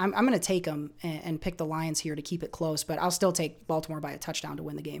 9.5, I'm going to take them and pick the Lions here to keep it close, but I'll still take Baltimore by a touchdown to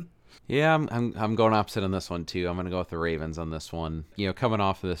win the game. Yeah, I'm going opposite on this one too. I'm going to go with the Ravens on this one. Coming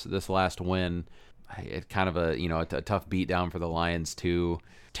off of this last win, it kind of a tough beatdown for the Lions too.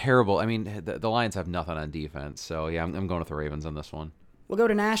 Terrible. I mean, the Lions have nothing on defense, so yeah, I'm going with the Ravens on this one. We'll go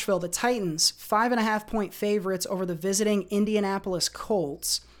to Nashville. The Titans, 5.5-point favorites over the visiting Indianapolis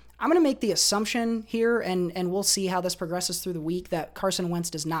Colts. I'm going to make the assumption here, and we'll see how this progresses through the week, that Carson Wentz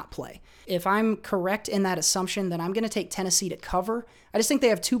does not play. If I'm correct in that assumption, then I'm going to take Tennessee to cover. I just think they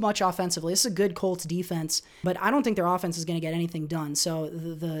have too much offensively. This is a good Colts defense, but I don't think their offense is going to get anything done. So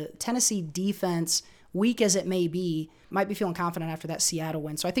the Tennessee defense, weak as it may be, might be feeling confident after that Seattle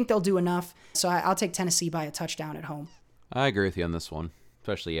win. So I think they'll do enough. So I'll take Tennessee by a touchdown at home. I agree with you on this one.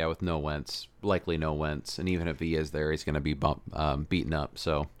 Especially, with no Wentz, likely no Wentz. And even if he is there, he's going to be beaten up.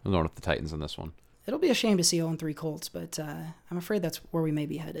 So I'm going with the Titans on this one. It'll be a shame to see 0-3 Colts, but I'm afraid that's where we may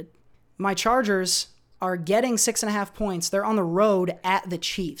be headed. My Chargers are getting 6.5 points. They're on the road at the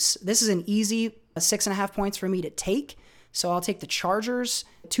Chiefs. This is an easy 6.5 points for me to take. So I'll take the Chargers.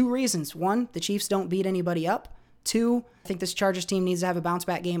 2 reasons. 1, the Chiefs don't beat anybody up. 2, I think this Chargers team needs to have a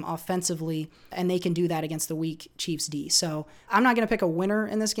bounce-back game offensively, and they can do that against the weak Chiefs D. So I'm not going to pick a winner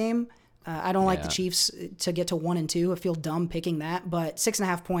in this game. I don't like the Chiefs to get to 1-2. I feel dumb picking that, but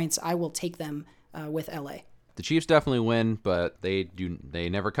 6.5 points, I will take them with LA. The Chiefs definitely win, but they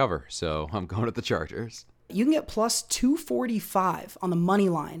never cover, so I'm going with the Chargers. You can get plus 245 on the money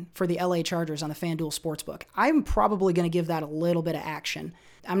line for the LA Chargers on the FanDuel Sportsbook. I'm probably going to give that a little bit of action.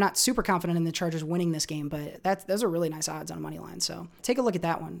 I'm not super confident in the Chargers winning this game, but those are really nice odds on a money line. So take a look at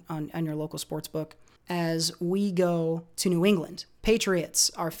that one on your local sportsbook. As we go to New England,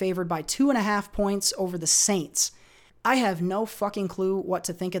 Patriots are favored by 2.5 points over the Saints. I have no fucking clue what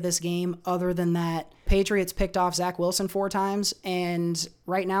to think of this game other than that Patriots picked off Zach Wilson 4 times, and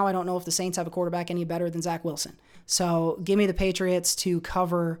right now I don't know if the Saints have a quarterback any better than Zach Wilson. So give me the Patriots to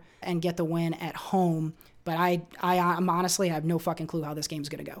cover and get the win at home, but I honestly have no fucking clue how this game's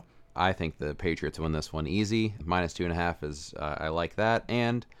going to go. I think the Patriots win this one easy. Minus 2.5 is I like that,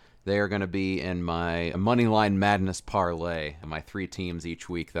 and they are going to be in my Moneyline Madness parlay, my 3 teams each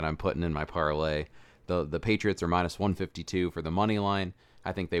week that I'm putting in my parlay. The Patriots are minus 152 for the money line.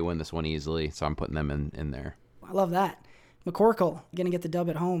 I think they win this one easily, so I'm putting them in there. I love that. McCorkle going to get the dub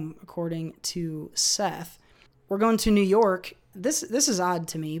at home, according to Seth. We're going to New York. This is odd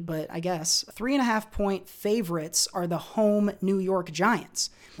to me, but I guess 3.5-point favorites are the home New York Giants.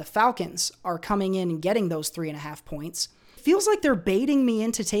 The Falcons are coming in and getting those 3.5 points. Feels like they're baiting me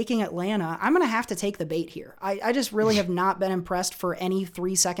into taking Atlanta. I'm going to have to take the bait here. I just really have not been impressed for any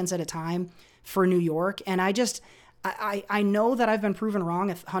 3 seconds at a time for New York, and I know that I've been proven wrong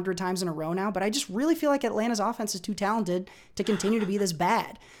 100 times in a row now, but I just really feel like Atlanta's offense is too talented to continue to be this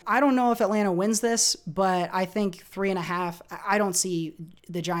bad. I don't know if Atlanta wins this, but I think 3.5, I don't see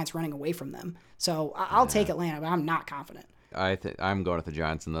the Giants running away from them. So I'll take Atlanta, but I'm not confident. I'm going with the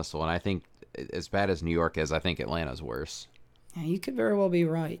Giants in this one. I think as bad as New York is, I think Atlanta's worse. Yeah, you could very well be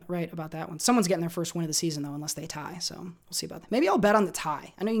right about that one. Someone's getting their first win of the season, though, unless they tie. So we'll see about that. Maybe I'll bet on the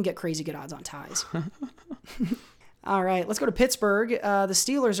tie. I know you can get crazy good odds on ties. All right, let's go to Pittsburgh. The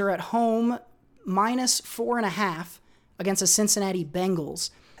Steelers are at home -4.5 against the Cincinnati Bengals.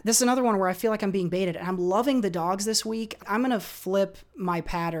 This is another one where I feel like I'm being baited, and I'm loving the dogs this week. I'm going to flip my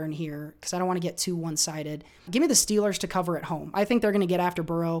pattern here because I don't want to get too one-sided. Give me the Steelers to cover at home. I think they're going to get after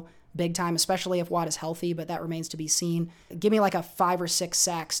Burrow big time, especially if Watt is healthy, but that remains to be seen. Give me like a 5 or 6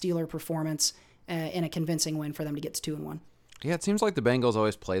 sack Steeler performance in a convincing win for them to get to 2-1. Yeah, it seems like the Bengals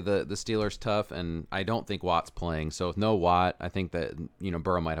always play the Steelers tough, and I don't think Watt's playing. So with no Watt, I think that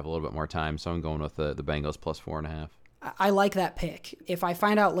Burrow might have a little bit more time. So I'm going with the Bengals +4.5. I like that pick. If I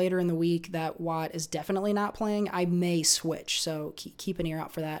find out later in the week that Watt is definitely not playing, I may switch. So keep an ear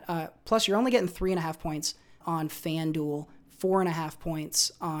out for that. Plus, you're only getting 3.5 points on FanDuel, 4.5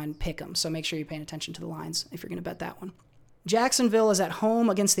 points on Pick'em. So make sure you're paying attention to the lines if you're going to bet that one. Jacksonville is at home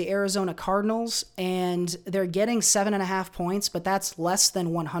against the Arizona Cardinals, and they're getting 7.5 points, but that's less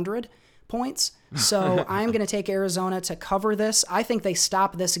than 100 points. So I'm going to take Arizona to cover this. I think they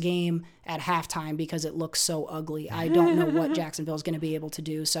stop this game at halftime because it looks so ugly. I don't know what Jacksonville is going to be able to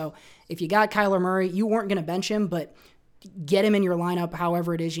do. So if you got Kyler Murray, you weren't going to bench him, but get him in your lineup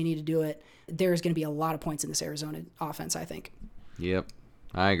however it is you need to do it. There's going to be a lot of points in this Arizona offense, I think. Yep,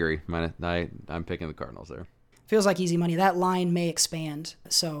 I agree. I'm picking the Cardinals there. Feels like easy money. That line may expand.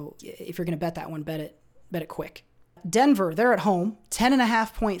 So if you're going to bet that one, bet it quick. Denver, they're at home,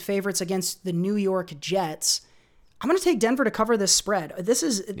 10.5 point favorites against the New York Jets. I'm going to take Denver to cover this spread.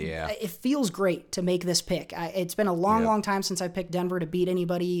 It feels great to make this pick. It's been a long time since I picked Denver to beat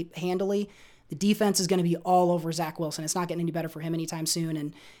anybody handily. The defense is going to be all over Zach Wilson. It's not getting any better for him anytime soon.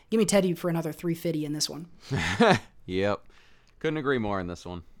 And give me Teddy for another 350 in this one. Yep. Couldn't agree more in this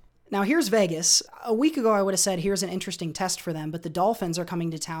one. Now, here's Vegas. A week ago, I would have said here's an interesting test for them, but the Dolphins are coming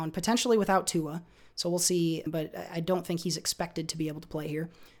to town, potentially without Tua. So we'll see, but I don't think he's expected to be able to play here.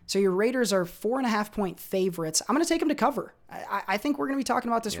 So your Raiders are 4.5 point favorites. I'm going to take them to cover. I think we're going to be talking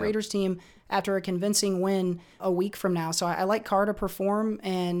about this Raiders team after a convincing win a week from now. So I like Carr to perform,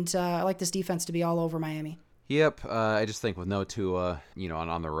 and I like this defense to be all over Miami. Yep. I just think with no Tua,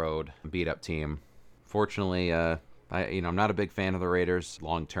 on the road, beat up team. Fortunately, I'm not a big fan of the Raiders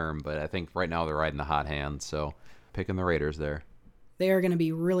long term, but I think right now they're riding the hot hand. So picking the Raiders there. They are going to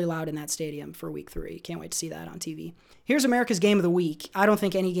be really loud in that stadium for week 3. Can't wait to see that on TV. Here's America's game of the week. I don't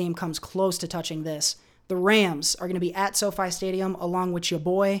think any game comes close to touching this. The Rams are going to be at SoFi Stadium along with your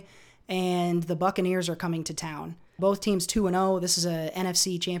boy, and the Buccaneers are coming to town. Both teams 2-0. This is a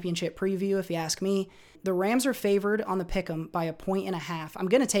NFC Championship preview, if you ask me. The Rams are favored on the pick'em by 1.5. I'm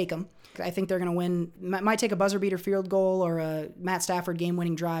going to take them. I think they're going to win. Might take a buzzer beater field goal or a Matt Stafford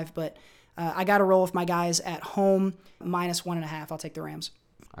game-winning drive, but I got to roll with my guys at home, -1.5. I'll take the Rams.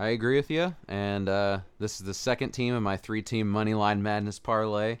 I agree with you, and this is the second team in my 3-team money line madness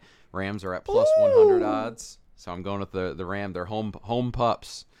parlay. Rams are at +100 odds, so I'm going with the Ram. They're home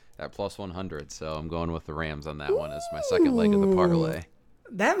pups at +100, so I'm going with the Rams on that one as my second leg of the parlay.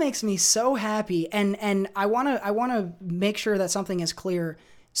 That makes me so happy, and I want to make sure that something is clear.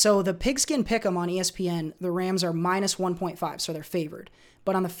 So the Pigskin Pick'em on ESPN, the Rams are -1.5, so they're favored.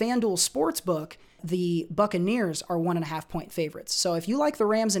 But on the FanDuel Sportsbook, the Buccaneers are 1.5 point favorites. So if you like the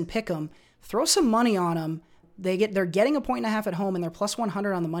Rams and Pick'em, throw some money on them. They're getting 1.5 at home, and they're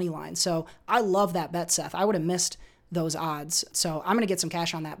 +100 on the money line. So I love that bet, Seth. I would have missed those odds. So I'm going to get some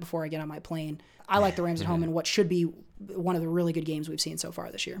cash on that before I get on my plane. I like the Rams at home in what should be one of the really good games we've seen so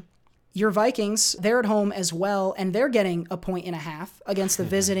far this year. Your Vikings, they're at home as well, and they're getting 1.5 against the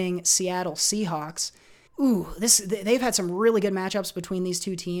visiting Seattle Seahawks. Ooh, they've had some really good matchups between these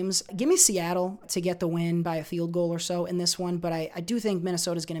two teams. Give me Seattle to get the win by a field goal or so in this one, but I do think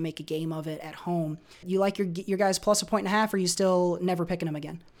Minnesota's going to make a game of it at home. You like your guys +1.5, or are you still never picking them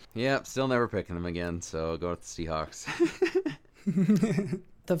again? Yep, still never picking them again, so go with the Seahawks.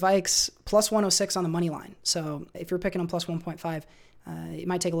 The Vikes +106 on the money line. So if you're picking them +1.5, you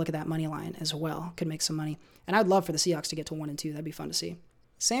might take a look at that money line as well. Could make some money. And I'd love for the Seahawks to get to 1-2. That'd be fun to see.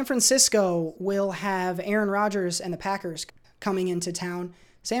 San Francisco will have Aaron Rodgers and the Packers coming into town.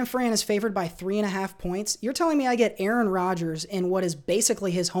 San Fran is favored by 3.5 points. You're telling me I get Aaron Rodgers in what is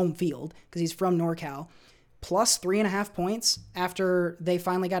basically his home field, because he's from NorCal, +3.5 points after they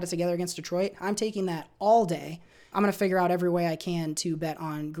finally got it together against Detroit? I'm taking that all day. I'm going to figure out every way I can to bet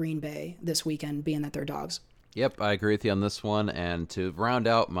on Green Bay this weekend, being that they're dogs. Yep, I agree with you on this one. And to round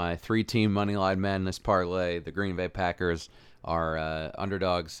out my 3-team Moneyline Madness parlay, the Green Bay Packers are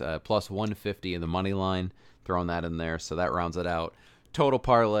underdogs plus 150 in the money line. Throwing that in there, so that rounds it out. Total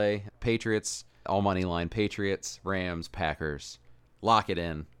parlay, Patriots, all money line, Patriots, Rams, Packers. Lock it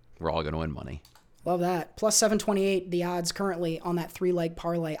in. We're all going to win money. Love that. Plus 728, the odds currently on that 3-leg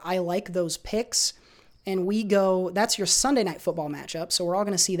parlay. I like those picks. And we go, that's your Sunday night football matchup, so we're all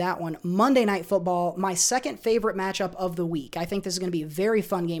going to see that one. Monday night football, my second favorite matchup of the week. I think this is going to be a very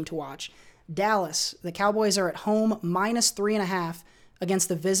fun game to watch. Dallas, the Cowboys are at home, minus 3.5 against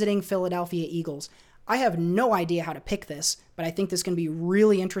the visiting Philadelphia Eagles. I have no idea how to pick this, but I think this is going to be a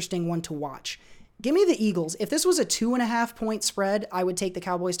really interesting one to watch. Give me the Eagles. If this was a 2.5 point spread, I would take the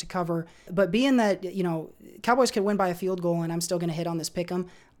Cowboys to cover. But being that, Cowboys could win by a field goal and I'm still going to hit on this pick 'em,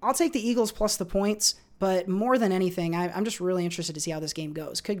 I'll take the Eagles plus the points. But more than anything, I'm just really interested to see how this game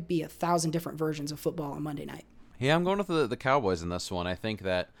goes. Could be 1,000 different versions of football on Monday night. Yeah, I'm going with the Cowboys in this one. I think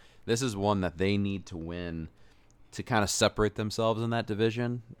that this is one that they need to win to kind of separate themselves in that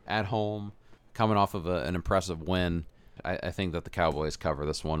division at home. Coming off of an impressive win, I think that the Cowboys cover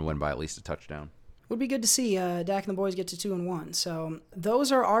this one, win by at least a touchdown. Would be good to see Dak and the boys get to 2-1. So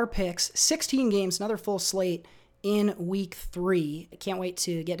those are our picks. 16 games, another full slate in week 3. I can't wait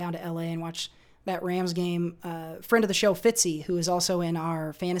to get down to LA and watch that Rams game. Friend of the show, Fitzy, who is also in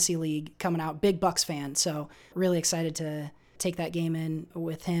our fantasy league, coming out, big Bucks fan. So really excited to take that game in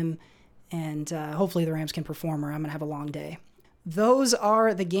with him. And hopefully the Rams can perform, or I'm going to have a long day. Those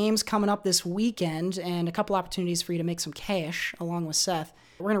are the games coming up this weekend, and a couple opportunities for you to make some cash along with Seth.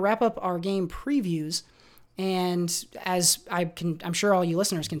 We're going to wrap up our game previews, and as I'm sure all you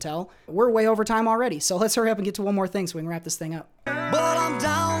listeners can tell, we're way over time already. So let's hurry up and get to one more thing so we can wrap this thing up. But I'm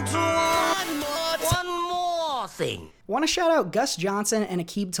down to one more thing. Want to shout out Gus Johnson and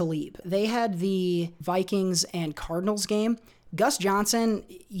Aqib Talib. They had the Vikings and Cardinals game. Gus Johnson,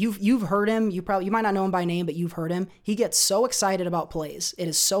 you've heard him. You might not know him by name, but you've heard him. He gets so excited about plays. It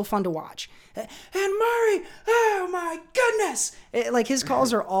is so fun to watch. And Murray, oh my goodness! His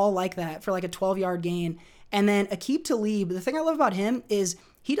calls are all like that for like a 12-yard gain. And then Aqib Talib, the thing I love about him is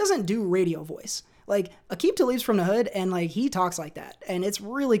he doesn't do radio voice. Aqib Talib's from the hood, and he talks like that. And it's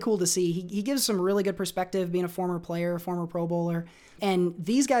really cool to see. He gives some really good perspective, being a former player, former Pro Bowler. And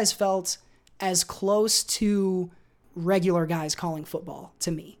these guys felt as close to regular guys calling football to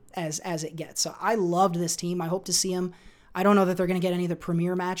me as it gets. So I loved this team. I hope to see them. I don't know that they're going to get any of the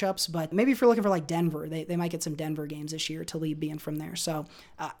premier matchups, but maybe if you're looking for Denver, they might get some Denver games this year, Talib being from there. So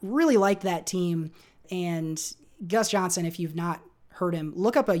really liked that team. And Gus Johnson, if you've not heard him,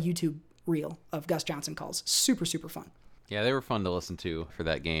 look up a YouTube reel of Gus Johnson calls. Super, super fun. Yeah, they were fun to listen to for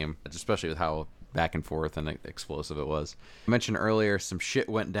that game, especially with how back and forth and explosive it was. I mentioned earlier some shit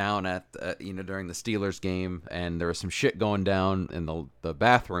went down at during the Steelers game, and there was some shit going down in the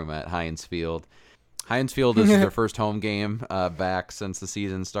bathroom at Heinz Field. Heinz Field is their first home game back since the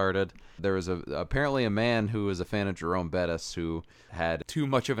season started. There was apparently a man who was a fan of Jerome Bettis who had too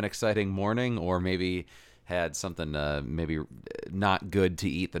much of an exciting morning, or maybe had something maybe not good to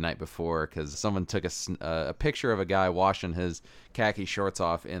eat the night before, because someone took a picture of a guy washing his khaki shorts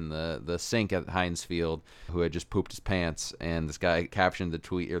off in the sink at Heinz Field who had just pooped his pants, and this guy captioned the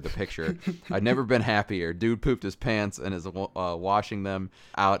tweet or the picture, "I've never been happier. Dude pooped his pants and is washing them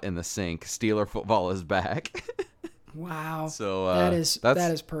out in the sink. Steeler football is back." Wow. So that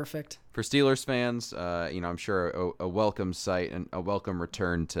is perfect. For Steelers fans, I'm sure a welcome sight and a welcome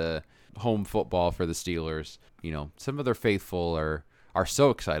return to home football for the Steelers. Some of their faithful are so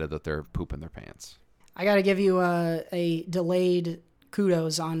excited that they're pooping their pants. I got to give you a delayed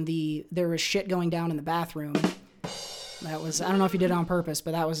kudos on there was shit going down in the bathroom. That was, I don't know if you did it on purpose,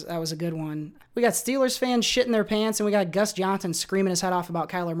 but that was a good one. We got Steelers fans shitting their pants, and we got Gus Johnson screaming his head off about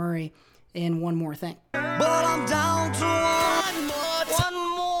Kyler Murray in one more thing. But I'm down to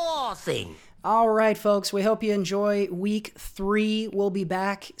one more thing. All right, folks, we hope you enjoy week 3. We'll be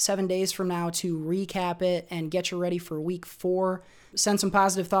back 7 days from now to recap it and get you ready for week 4. Send some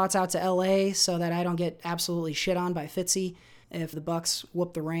positive thoughts out to LA so that I don't get absolutely shit on by Fitzy if the Bucks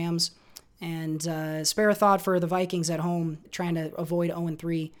whoop the Rams. And spare a thought for the Vikings at home, trying to avoid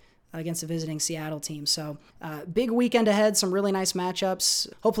 0-3 against a visiting Seattle team. So big weekend ahead, some really nice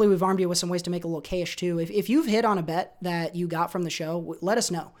matchups. Hopefully we've armed you with some ways to make a little cash too. If you've hit on a bet that you got from the show, let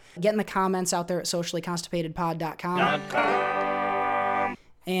us know. Get in the comments out there at sociallyconstipatedpod.com.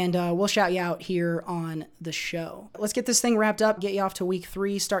 And we'll shout you out here on the show. Let's get this thing wrapped up, get you off to week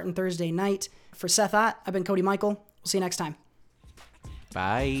 3 starting Thursday night. For Seth Ott, I've been Cody Michael. We'll see you next time.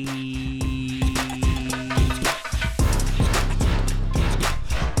 Bye.